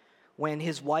 When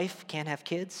his wife can't have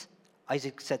kids,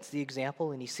 Isaac sets the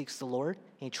example and he seeks the Lord, and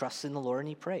he trusts in the Lord and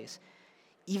he prays.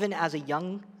 Even as a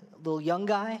little young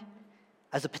guy,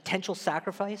 as a potential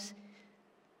sacrifice,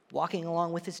 walking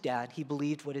along with his dad, he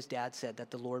believed what his dad said,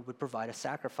 that the Lord would provide a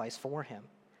sacrifice for him.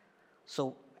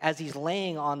 So as he's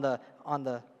laying on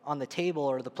the table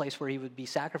or the place where he would be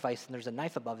sacrificed and there's a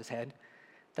knife above his head,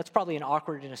 that's probably an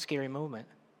awkward and a scary moment.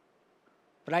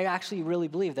 But I actually really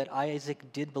believe that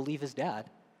Isaac did believe his dad,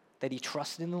 that he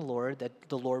trusted in the Lord, that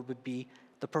the Lord would be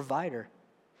the provider.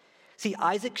 See,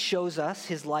 Isaac shows us,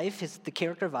 his life, the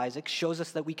character of Isaac shows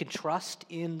us that we can trust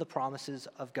in the promises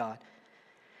of God,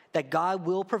 that God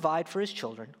will provide for his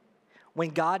children. When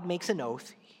God makes an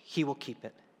oath, he will keep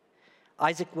it.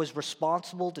 Isaac was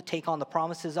responsible to take on the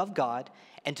promises of God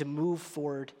and to move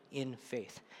forward in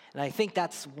faith. And I think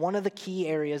that's one of the key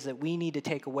areas that we need to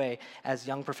take away as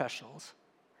young professionals,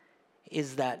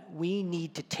 is that we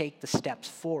need to take the steps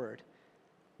forward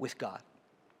with God,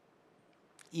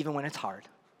 even when it's hard,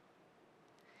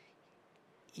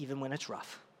 even when it's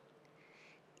rough,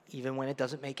 even when it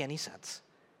doesn't make any sense.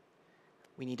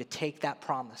 We need to take that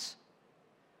promise,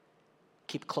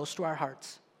 keep close to our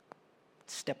hearts,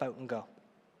 step out and go.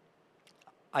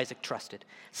 Isaac trusted.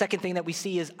 Second thing that we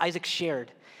see is Isaac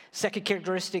shared. Second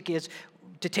characteristic is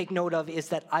to take note of is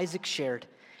that Isaac shared.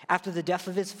 After the death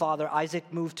of his father,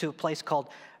 Isaac moved to a place called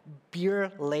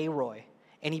Beer-Lahai,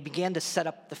 and he began to set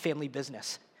up the family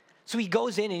business. So he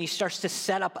goes in and he starts to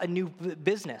set up a new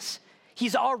business.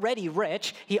 He's already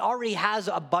rich. He already has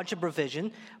a bunch of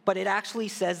provision, but it actually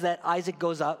says that Isaac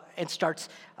goes up and starts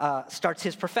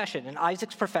his profession. And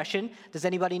Isaac's profession, does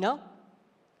anybody know?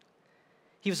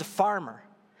 He was a farmer.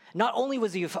 Not only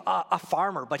was he a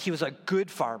farmer, but he was a good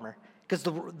farmer. Because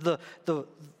the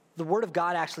Word of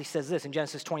God actually says this in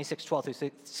Genesis 26, 12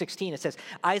 through 16. It says,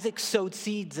 Isaac sowed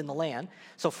seeds in the land.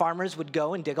 So farmers would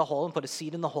go and dig a hole and put a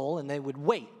seed in the hole, and they would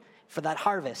wait for that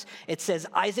harvest. It says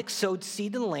Isaac sowed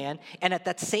seed in the land, and at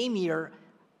that same year,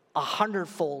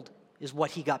 100-fold is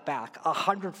what he got back.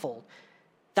 100-fold.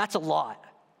 That's a lot.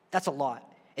 That's a lot.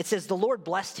 It says the Lord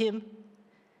blessed him,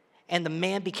 and the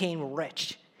man became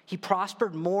rich. He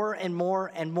prospered more and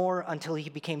more and more until he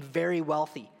became very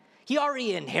wealthy. He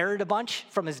already inherited a bunch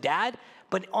from his dad,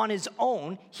 but on his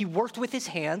own, he worked with his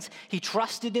hands, he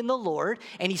trusted in the Lord,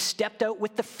 and he stepped out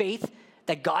with the faith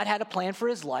that God had a plan for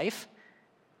his life,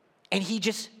 and he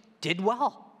just did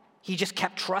well. He just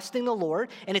kept trusting the Lord,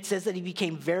 and it says that he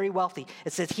became very wealthy.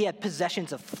 It says he had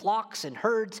possessions of flocks and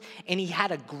herds, and he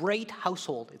had a great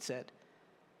household, it said.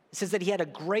 It says that he had a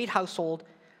great household,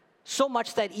 so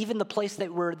much that even the place that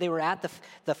they were at,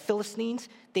 the Philistines,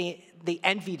 they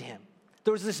envied him.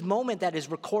 There was this moment that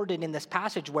is recorded in this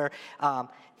passage where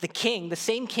the king, the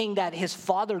same king that his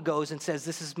father goes and says,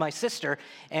 this is my sister,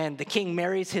 and the king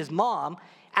marries his mom,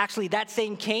 actually that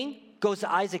same king goes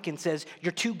to Isaac and says,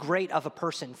 you're too great of a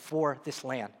person for this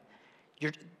land.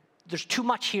 There's too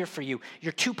much here for you.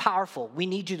 You're too powerful. We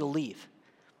need you to leave.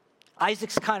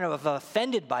 Isaac's kind of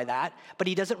offended by that, but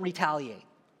he doesn't retaliate.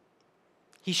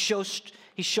 He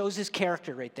shows his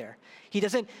character right there. He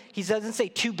doesn't say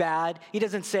too bad. He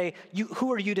doesn't say,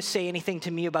 who are you to say anything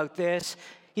to me about this?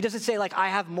 He doesn't say like, I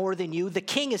have more than you. The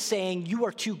king is saying, you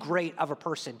are too great of a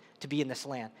person to be in this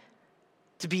land,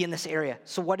 to be in this area.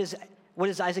 So what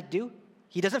does Isaac do?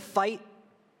 He doesn't fight,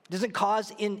 doesn't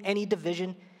cause in any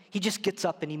division. He just gets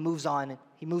up and he moves on.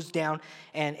 He moves down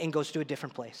and goes to a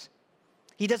different place.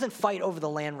 He doesn't fight over the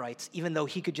land rights, even though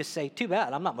he could just say, too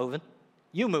bad, I'm not moving.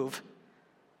 You move.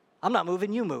 I'm not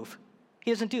moving, you move.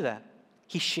 He doesn't do that.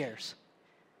 He shares.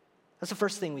 That's the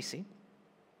first thing we see.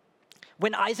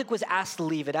 When Isaac was asked to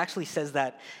leave, it actually says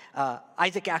that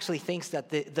Isaac actually thinks that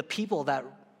the people that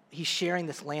he's sharing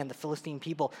this land, the Philistine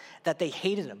people, that they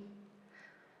hated him.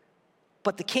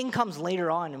 But the king comes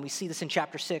later on, and we see this in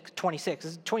chapter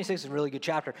 26. 26 is a really good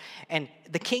chapter. And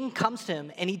the king comes to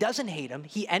him, and he doesn't hate him.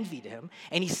 He envied him.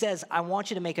 And he says, I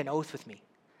want you to make an oath with me,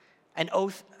 an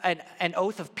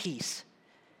oath of peace,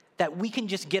 that we can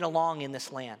just get along in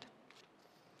this land.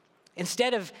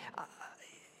 Instead of,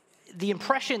 the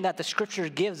impression that the scripture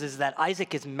gives is that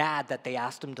Isaac is mad that they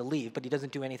asked him to leave, but he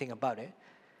doesn't do anything about it.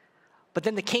 But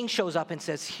then the king shows up and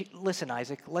says, listen,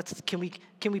 Isaac, can we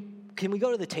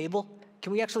go to the table?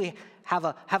 Can we actually have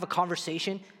a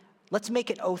conversation? Let's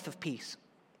make an oath of peace.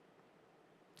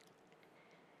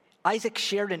 Isaac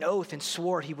shared an oath and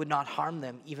swore he would not harm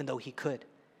them, even though he could.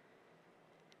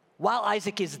 While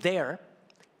Isaac is there,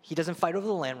 he doesn't fight over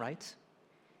the land rights.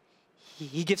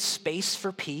 He gives space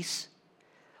for peace.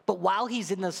 But while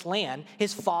he's in this land,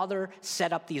 his father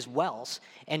set up these wells.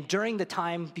 And during the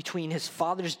time between his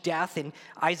father's death and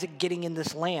Isaac getting in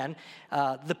this land,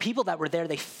 the people that were there,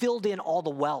 they filled in all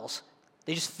the wells.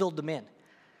 They just filled them in.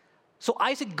 So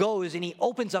Isaac goes and he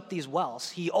opens up these wells.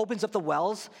 He opens up the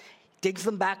wells, digs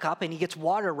them back up, and he gets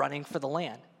water running for the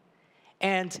land.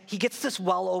 And he gets this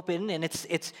well open, and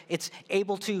it's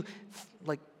able to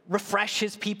like refresh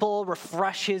his people,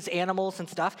 refresh his animals and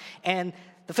stuff. And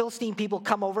the Philistine people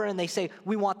come over and they say,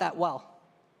 we want that well.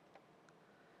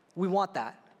 We want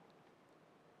that.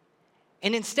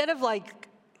 And instead of like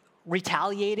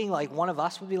retaliating like one of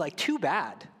us would be like, too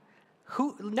bad.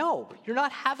 No, you're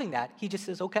not having that. He just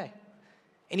says, okay.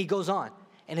 And he goes on.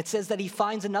 And it says that he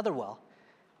finds another well.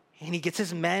 And he gets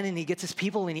his men and he gets his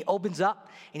people and he opens up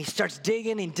and he starts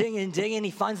digging and digging and digging.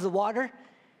 He finds the water.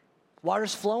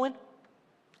 Water's flowing.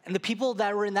 And the people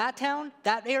that were in that town,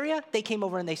 that area, they came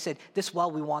over and they said, this well,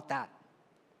 we want that.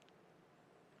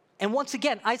 And once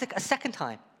again, Isaac, a second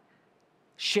time,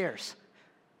 shares.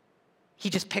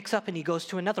 He just picks up and he goes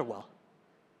to another well.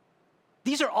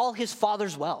 These are all his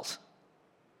father's wells.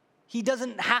 He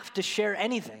doesn't have to share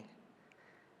anything,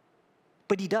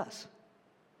 but he does.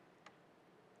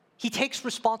 He takes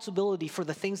responsibility for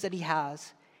the things that he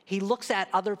has. He looks at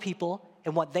other people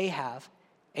and what they have,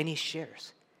 and he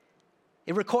shares.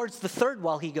 It records the third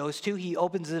well he goes to. He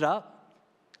opens it up,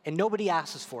 and nobody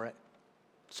asks for it.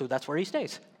 So that's where he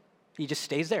stays. He just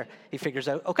stays there. He figures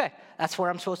out, okay, that's where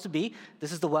I'm supposed to be.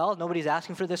 This is the well. Nobody's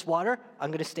asking for this water. I'm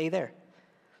going to stay there.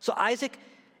 So Isaac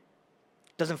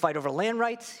doesn't fight over land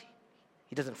rights.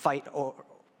 He doesn't fight or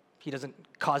he doesn't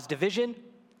cause division.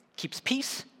 Keeps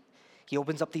peace. He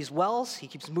opens up these wells. He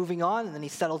keeps moving on, and then he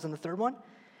settles in the third one.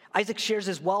 Isaac shares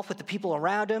his wealth with the people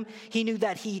around him. He knew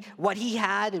that what he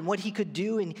had and what he could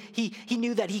do, and he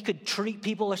knew that he could treat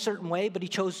people a certain way, but he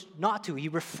chose not to. He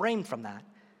refrained from that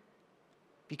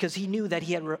because he knew that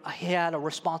he had a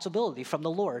responsibility from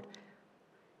the Lord.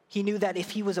 He knew that if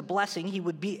he was a blessing,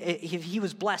 if he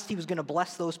was blessed, he was going to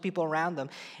bless those people around them.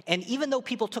 And even though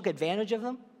people took advantage of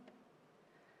him,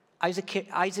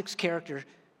 Isaac's character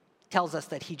tells us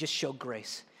that he just showed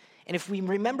grace. And if we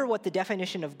remember what the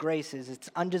definition of grace is, it's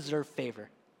undeserved favor.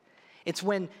 It's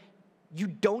when you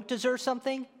don't deserve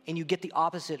something and you get the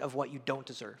opposite of what you don't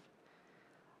deserve.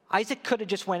 Isaac could have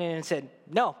just went in and said,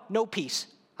 no peace.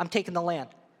 I'm taking the land.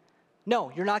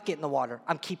 No, you're not getting the water.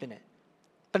 I'm keeping it.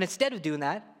 But instead of doing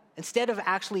that, instead of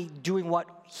actually doing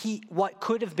what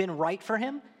could have been right for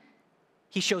him,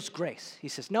 he shows grace. He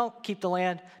says, no, keep the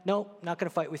land. No, not going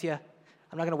to fight with you.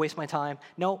 I'm not going to waste my time.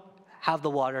 No, have the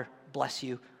water. Bless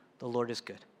you. The Lord is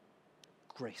good.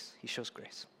 Grace. He shows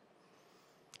grace.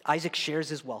 Isaac shares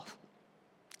his wealth.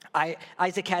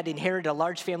 Isaac had inherited a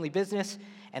large family business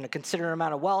and a considerable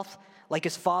amount of wealth. Like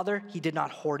his father, he did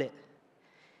not hoard it,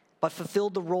 but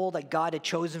fulfilled the role that God had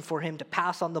chosen for him to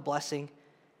pass on the blessing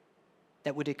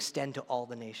that would extend to all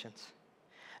the nations.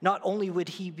 Not only would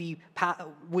he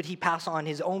pass on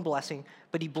his own blessing,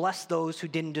 but he blessed those who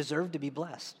didn't deserve to be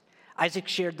blessed. Isaac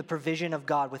shared the provision of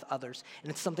God with others,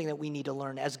 and it's something that we need to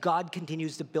learn. As God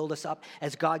continues to build us up,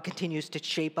 as God continues to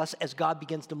shape us, as God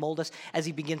begins to mold us, as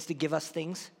he begins to give us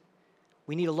things,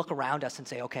 we need to look around us and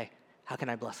say, okay, how can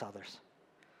I bless others?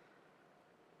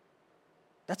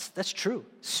 That's true,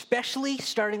 especially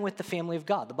starting with the family of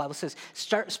God. The Bible says,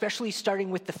 especially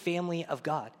starting with the family of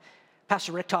God.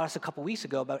 Pastor Rick taught us a couple weeks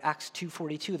ago about Acts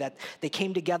 2:42, that they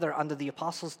came together under the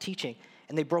apostles' teaching,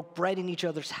 and they broke bread in each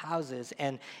other's houses.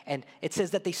 And it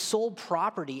says that they sold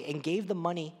property and gave the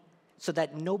money so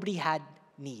that nobody had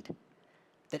need,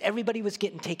 that everybody was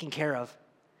getting taken care of,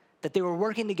 that they were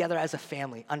working together as a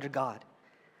family under God.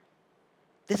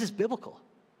 This is biblical.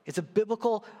 It's a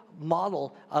biblical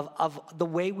model of the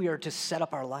way we are to set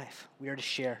up our life. We are to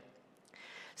share.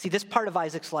 See, this part of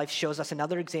Isaac's life shows us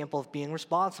another example of being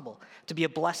responsible, to be a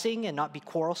blessing and not be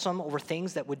quarrelsome over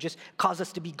things that would just cause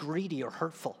us to be greedy or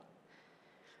hurtful.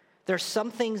 There are some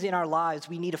things in our lives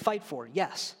we need to fight for,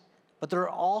 yes, but there are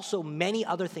also many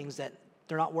other things that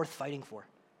they're not worth fighting for.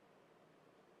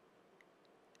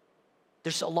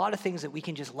 There's a lot of things that we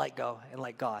can just let go and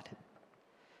let God.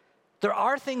 There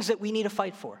are things that we need to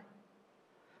fight for.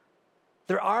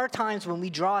 There are times when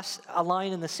we draw a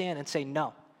line in the sand and say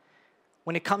no.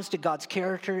 When it comes to God's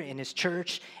character in his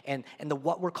church and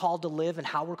what we're called to live and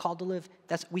how we're called to live,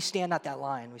 we stand at that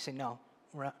line. We say, no,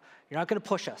 you're not going to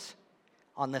push us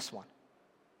on this one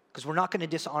because we're not going to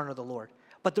dishonor the Lord.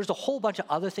 But there's a whole bunch of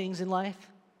other things in life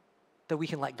that we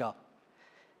can let go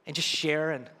and just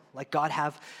share and let God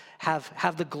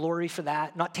have the glory for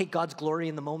that, not take God's glory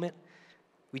in the moment.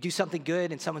 We do something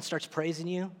good and someone starts praising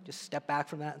you, just step back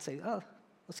from that and say, oh,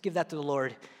 let's give that to the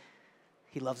Lord.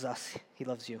 He loves us. He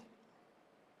loves you.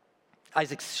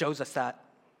 Isaac shows us that.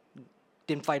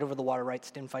 Didn't fight over the water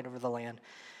rights, didn't fight over the land.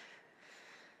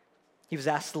 He was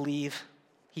asked to leave.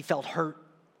 He felt hurt.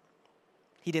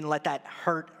 He didn't let that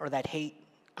hurt or that hate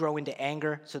grow into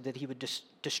anger so that he would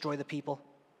destroy the people.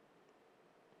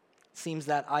 It seems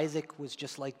that Isaac was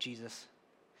just like Jesus.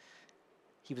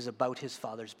 He was about his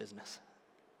father's business.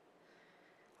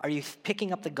 Are you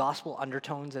picking up the gospel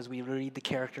undertones as we read the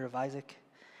character of Isaac?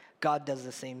 God does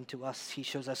the same to us. He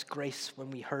shows us grace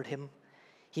when we hurt him.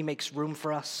 He makes room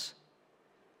for us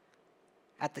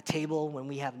at the table when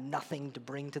we have nothing to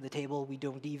bring to the table. We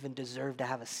don't even deserve to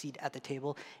have a seat at the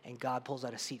table, and God pulls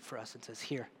out a seat for us and says,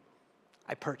 here,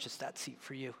 I purchased that seat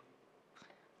for you.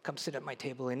 Come sit at my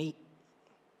table and eat.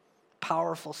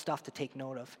 Powerful stuff to take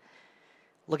note of.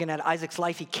 Looking at Isaac's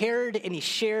life, he cared and he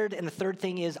shared, and the third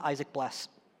thing is Isaac blessed.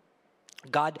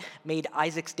 God made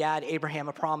Isaac's dad, Abraham,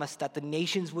 a promise that the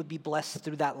nations would be blessed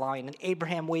through that line. And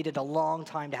Abraham waited a long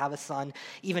time to have a son,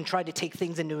 even tried to take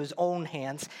things into his own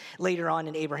hands. Later on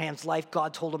in Abraham's life,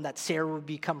 God told him that Sarah would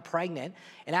become pregnant.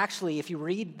 And actually, if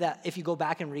you go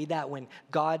back and read that, when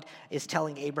God is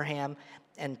telling Abraham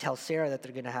and tells Sarah that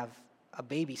they're going to have a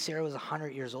baby, Sarah was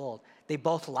 100 years old. They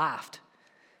both laughed.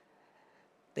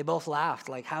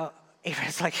 Like, how?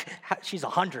 Abraham's like, she's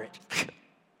 100.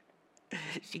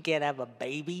 She can't have a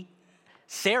baby.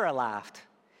 Sarah laughed.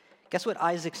 Guess what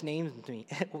Isaac's name means?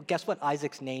 Guess what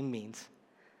Isaac's name means?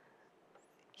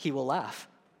 He will laugh.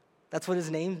 That's what his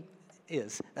name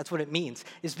is. That's what it means.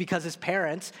 It's because his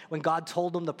parents, when God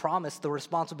told them the promise, the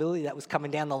responsibility that was coming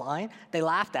down the line, they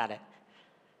laughed at it.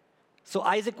 So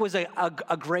Isaac was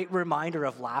a great reminder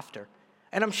of laughter.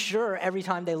 And I'm sure every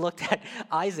time they looked at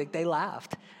Isaac, they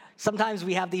laughed. Sometimes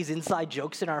we have these inside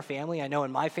jokes in our family. I know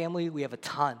in my family, we have a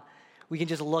ton. We can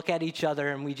just look at each other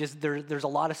and there's a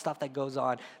lot of stuff that goes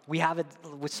on. We have it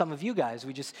with some of you guys.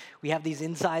 We have these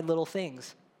inside little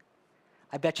things.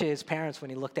 I bet you his parents, when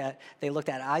they looked at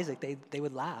Isaac, they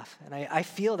would laugh. And I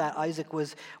feel that Isaac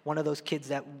was one of those kids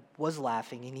that was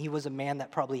laughing, and he was a man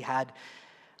that probably had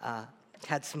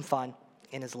some fun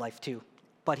in his life too,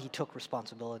 but he took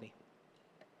responsibility.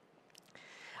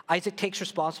 Isaac takes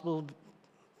responsibility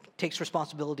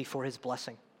for his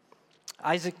blessing.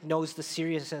 Isaac knows the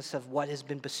seriousness of what has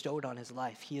been bestowed on his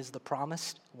life. He is the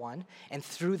promised one, and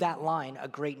through that line, a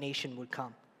great nation would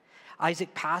come.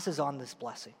 Isaac passes on this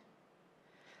blessing.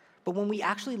 But when we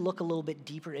actually look a little bit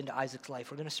deeper into Isaac's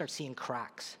life, we're going to start seeing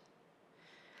cracks.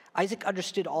 Isaac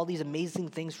understood all these amazing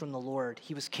things from the Lord.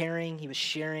 He was caring, he was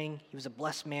sharing, he was a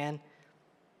blessed man,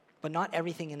 but not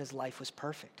everything in his life was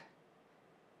perfect.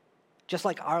 Just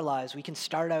like our lives, we can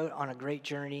start out on a great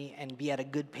journey and be at a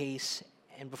good pace,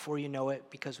 and before you know it,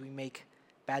 because we make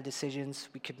bad decisions,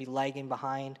 we could be lagging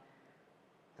behind,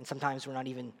 and sometimes we're not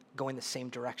even going the same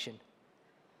direction.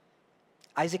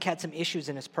 Isaac had some issues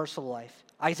in his personal life.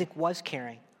 Isaac was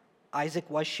caring. Isaac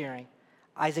was sharing.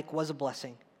 Isaac was a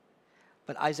blessing.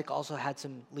 But Isaac also had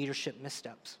some leadership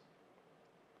missteps.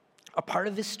 A part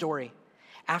of his story,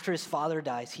 after his father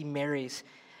dies, he marries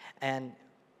and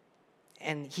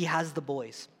he has the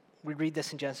boys. We read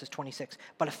this in Genesis 26.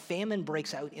 But a famine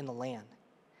breaks out in the land.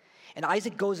 And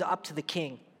Isaac goes up to the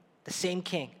king, the same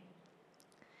king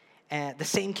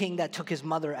that took his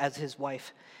mother as his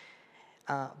wife.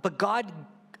 But God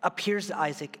appears to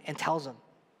Isaac and tells him,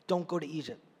 don't go to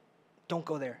Egypt. Don't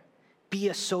go there. Be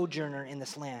a sojourner in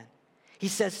this land. He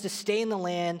says to stay in the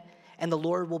land and the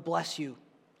Lord will bless you.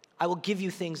 I will give you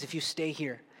things if you stay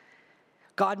here.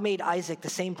 God made Isaac the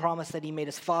same promise that he made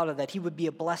his father, that he would be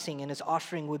a blessing and his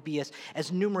offspring would be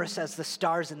as numerous as the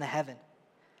stars in the heaven.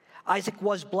 Isaac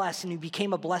was blessed and he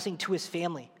became a blessing to his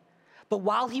family. But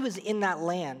while he was in that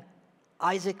land,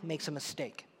 Isaac makes a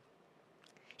mistake.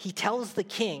 He tells the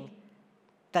king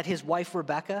that his wife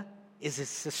Rebekah is his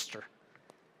sister.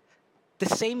 The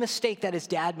same mistake that his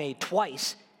dad made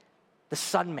twice, the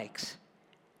son makes.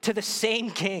 To the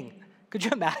same king. Could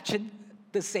you imagine?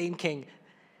 The same king.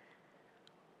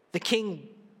 The king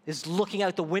is looking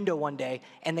out the window one day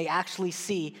and they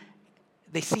see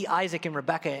Isaac and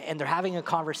Rebekah and they're having a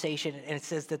conversation and it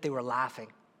says that they were laughing.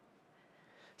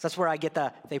 So that's where I get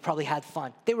they probably had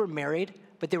fun. They were married,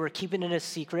 but they were keeping it a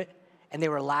secret and they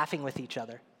were laughing with each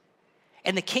other.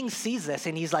 And the king sees this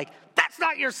and he's like, that's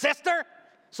not your sister?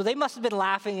 So they must have been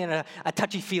laughing in a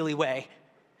touchy-feely way.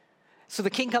 So the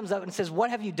king comes up and says, what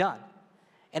have you done?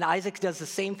 And Isaac does the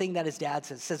same thing that his dad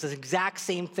says the exact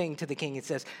same thing to the king. It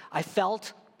says, I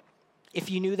felt if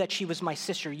you knew that she was my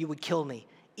sister, you would kill me.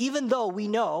 Even though we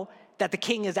know that the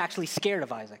king is actually scared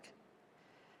of Isaac.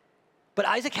 But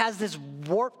Isaac has this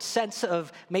warped sense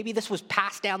of maybe this was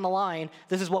passed down the line.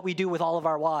 This is what we do with all of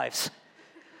our wives.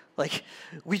 Like,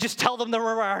 we just tell them they're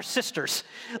our sisters.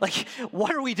 Like,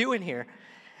 what are we doing here?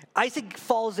 Isaac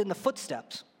falls in the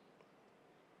footsteps.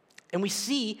 And we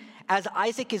see, as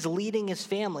Isaac is leading his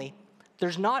family,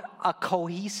 there's not a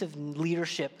cohesive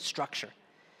leadership structure.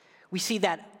 We see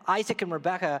that Isaac and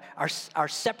Rebekah are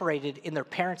separated in their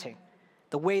parenting,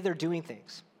 the way they're doing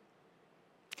things.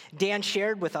 Dan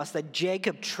shared with us that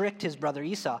Jacob tricked his brother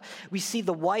Esau. We see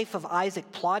the wife of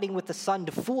Isaac plotting with the son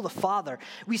to fool the father.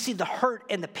 We see the hurt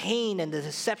and the pain and the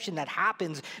deception that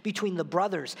happens between the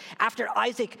brothers. After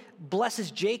Isaac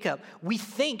blesses Jacob, we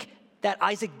think that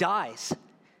Isaac dies.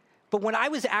 But when I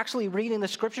was actually reading the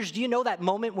scriptures, do you know that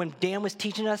moment when Dan was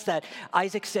teaching us that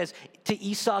Isaac says to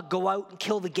Esau, go out and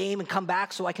kill the game and come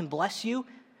back so I can bless you?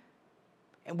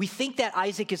 And we think that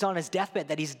Isaac is on his deathbed,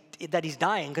 that he's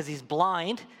dying because he's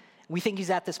blind. We think he's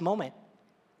at this moment.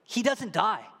 He doesn't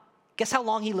die. Guess how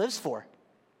long he lives for?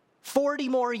 40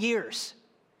 more years.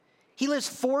 He lives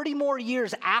 40 more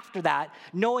years after that,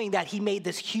 knowing that he made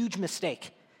this huge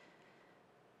mistake.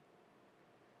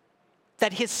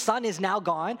 That his son is now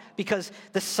gone because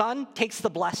the son takes the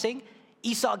blessing.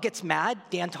 Esau gets mad.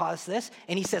 Dan taught us this.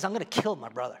 And he says, I'm going to kill my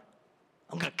brother.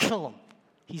 I'm going to kill him.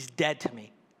 He's dead to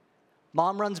me.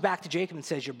 Mom runs back to Jacob and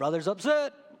says, your brother's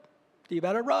upset. You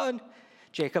better run.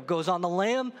 Jacob goes on the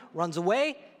lamb, runs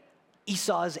away.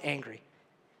 Esau is angry.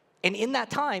 And in that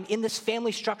time, in this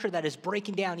family structure that is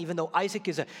breaking down, even though Isaac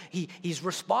is he's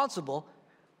responsible,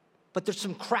 but there's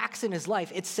some cracks in his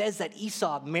life. It says that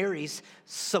Esau marries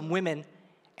some women,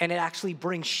 and it actually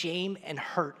brings shame and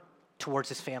hurt towards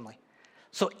his family.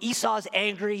 So Esau's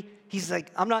angry. He's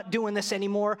like, I'm not doing this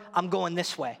anymore. I'm going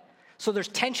this way. So there's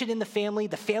tension in the family.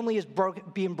 The family is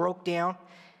being broke down.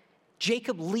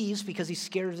 Jacob leaves because he's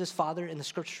scared of his father, and the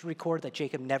scriptures record that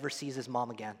Jacob never sees his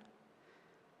mom again.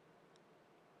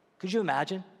 Could you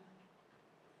imagine?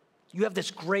 You have this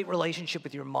great relationship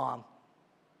with your mom.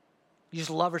 You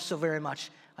just love her so very much.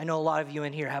 I know a lot of you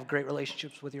in here have great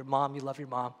relationships with your mom. You love your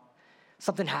mom.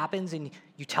 Something happens and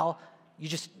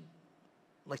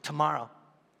like tomorrow,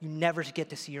 you never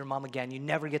get to see your mom again. You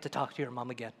never get to talk to your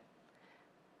mom again.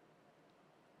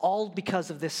 All because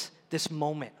of this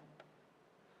moment.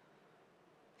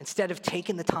 Instead of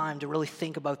taking the time to really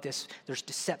think about this, there's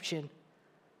deception,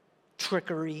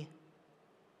 trickery,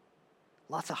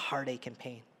 lots of heartache and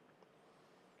pain.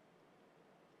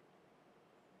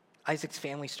 Isaac's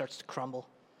family starts to crumble.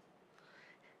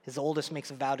 His oldest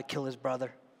makes a vow to kill his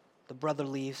brother. The brother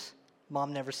leaves.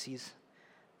 Mom never sees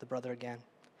the brother again.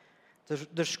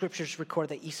 The scriptures record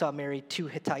that Esau married 2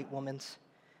 Hittite women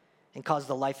and caused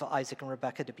the life of Isaac and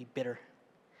Rebekah to be bitter.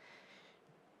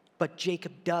 But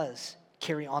Jacob does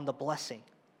carry on the blessing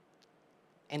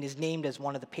and is named as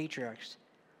one of the patriarchs.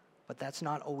 But that's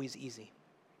not always easy.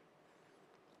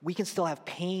 We can still have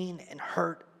pain and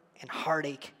hurt and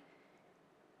heartache.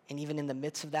 And even in the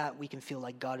midst of that, we can feel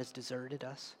like God has deserted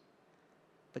us.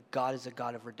 But God is a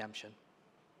God of redemption.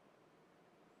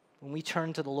 When we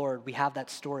turn to the Lord, we have that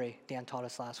story Dan taught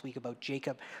us last week about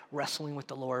Jacob wrestling with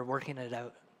the Lord, working it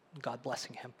out, God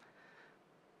blessing him.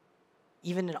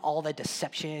 Even in all that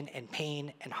deception and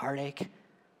pain and heartache,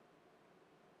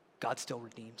 God still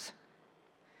redeems.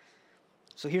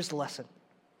 So here's the lesson.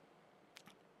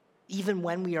 Even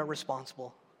when we are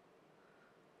responsible,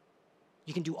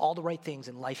 you can do all the right things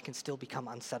and life can still become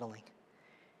unsettling.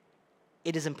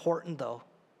 It is important, though,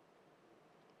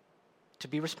 to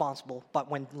be responsible,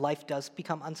 but when life does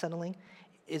become unsettling,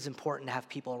 it is important to have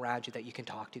people around you that you can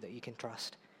talk to, that you can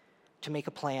trust, to make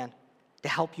a plan, to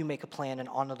help you make a plan and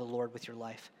honor the Lord with your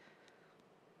life.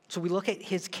 So we look at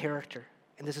his character,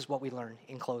 and this is what we learn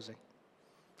in closing.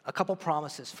 A couple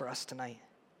promises for us tonight.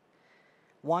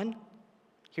 One,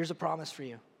 here's a promise for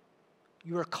you.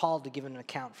 You are called to give an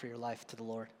account for your life to the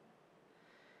Lord.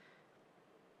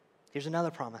 Here's another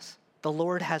promise. The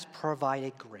Lord has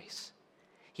provided grace.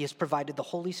 He has provided the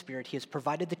Holy Spirit. He has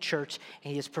provided the church,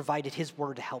 and he has provided his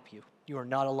word to help you. You are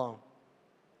not alone.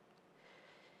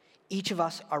 Each of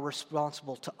us are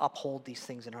responsible to uphold these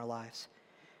things in our lives.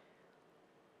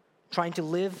 Trying to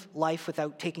live life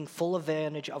without taking full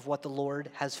advantage of what the Lord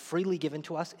has freely given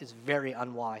to us is very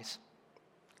unwise.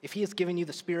 If he has given you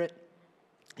the Spirit,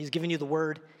 he's given you the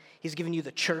word, he's given you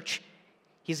the church,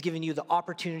 he's given you the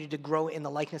opportunity to grow in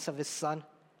the likeness of his Son,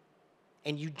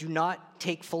 and you do not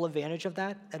take full advantage of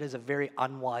that, that is a very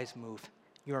unwise move.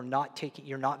 You're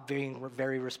not being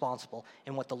very responsible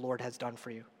in what the Lord has done for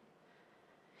you.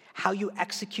 How you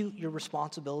execute your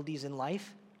responsibilities in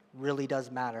life really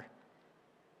does matter.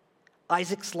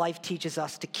 Isaac's life teaches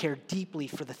us to care deeply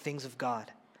for the things of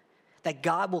God, that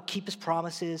God will keep his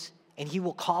promises and he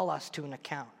will call us to an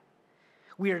account.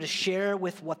 We are to share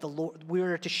with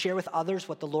others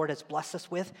what the Lord has blessed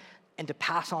us with and to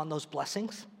pass on those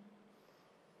blessings.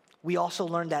 We also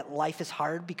learn that life is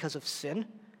hard because of sin.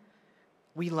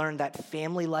 We learn that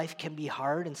family life can be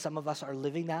hard, and some of us are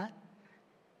living that.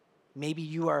 Maybe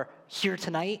you are here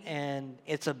tonight and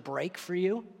it's a break for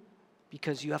you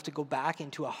because you have to go back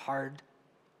into a hard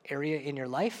area in your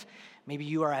life. Maybe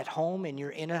you are at home and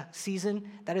you're in a season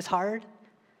that is hard.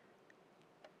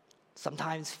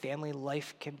 Sometimes family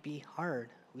life can be hard.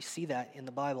 We see that in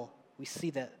the Bible. We see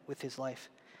that with his life.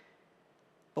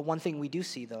 But one thing we do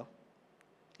see, though,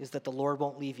 is that the Lord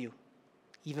won't leave you,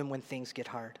 even when things get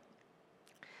hard.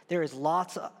 There is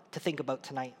lots to think about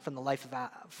tonight from the life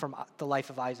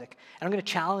of Isaac. And I'm going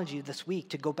to challenge you this week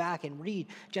to go back and read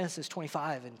Genesis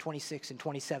 25 and 26 and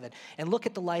 27 and look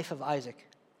at the life of Isaac.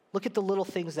 Look at the little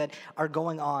things that are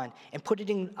going on and put it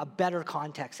in a better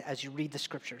context as you read the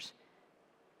scriptures.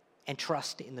 and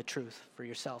trust in the truth for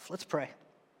yourself. Let's pray.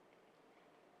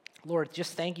 Lord,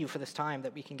 just thank you for this time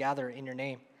that we can gather in your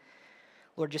name.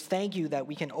 Lord, just thank you that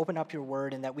we can open up your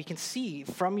word and that we can see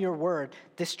from your word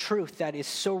this truth that is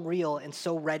so real and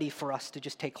so ready for us to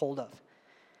just take hold of.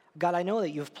 God, I know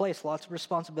that you've placed lots of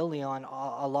responsibility on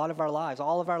a lot of our lives,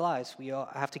 all of our lives we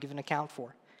have to give an account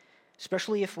for,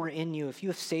 especially if we're in you. If you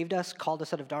have saved us, called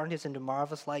us out of darkness into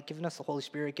marvelous light, given us the Holy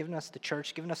Spirit, given us the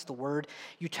church, given us the word,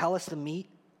 you tell us to meet.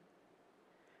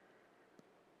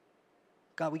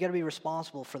 God, we got to be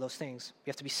responsible for those things. We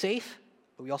have to be safe,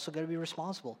 but we also got to be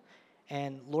responsible.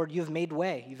 And Lord, you've made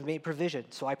way, you've made provision.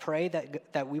 So I pray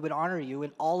that we would honor you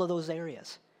in all of those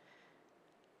areas.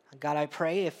 God, I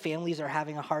pray if families are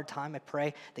having a hard time, I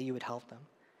pray that you would help them.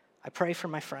 I pray for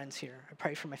my friends here. I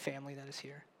pray for my family that is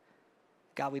here.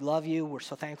 God, we love you. We're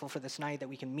so thankful for this night that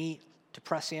we can meet to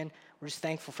press in. We're just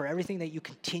thankful for everything that you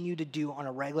continue to do on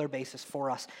a regular basis for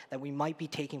us that we might be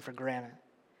taking for granted.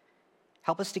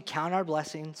 Help us to count our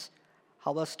blessings.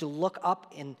 Help us to look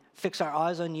up and fix our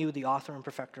eyes on you, the author and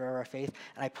perfecter of our faith.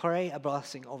 And I pray a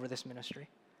blessing over this ministry.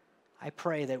 I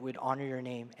pray that we'd honor your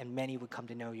name and many would come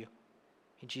to know you.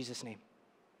 In Jesus' name,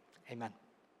 amen.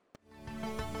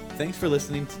 Thanks for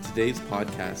listening to today's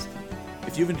podcast.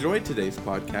 If you've enjoyed today's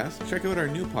podcast, check out our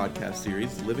new podcast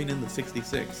series, Living in the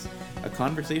 66, a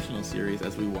conversational series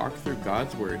as we walk through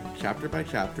God's Word chapter by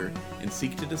chapter and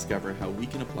seek to discover how we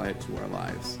can apply it to our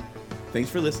lives.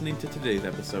 Thanks for listening to today's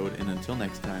episode, and until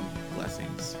next time,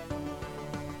 blessings.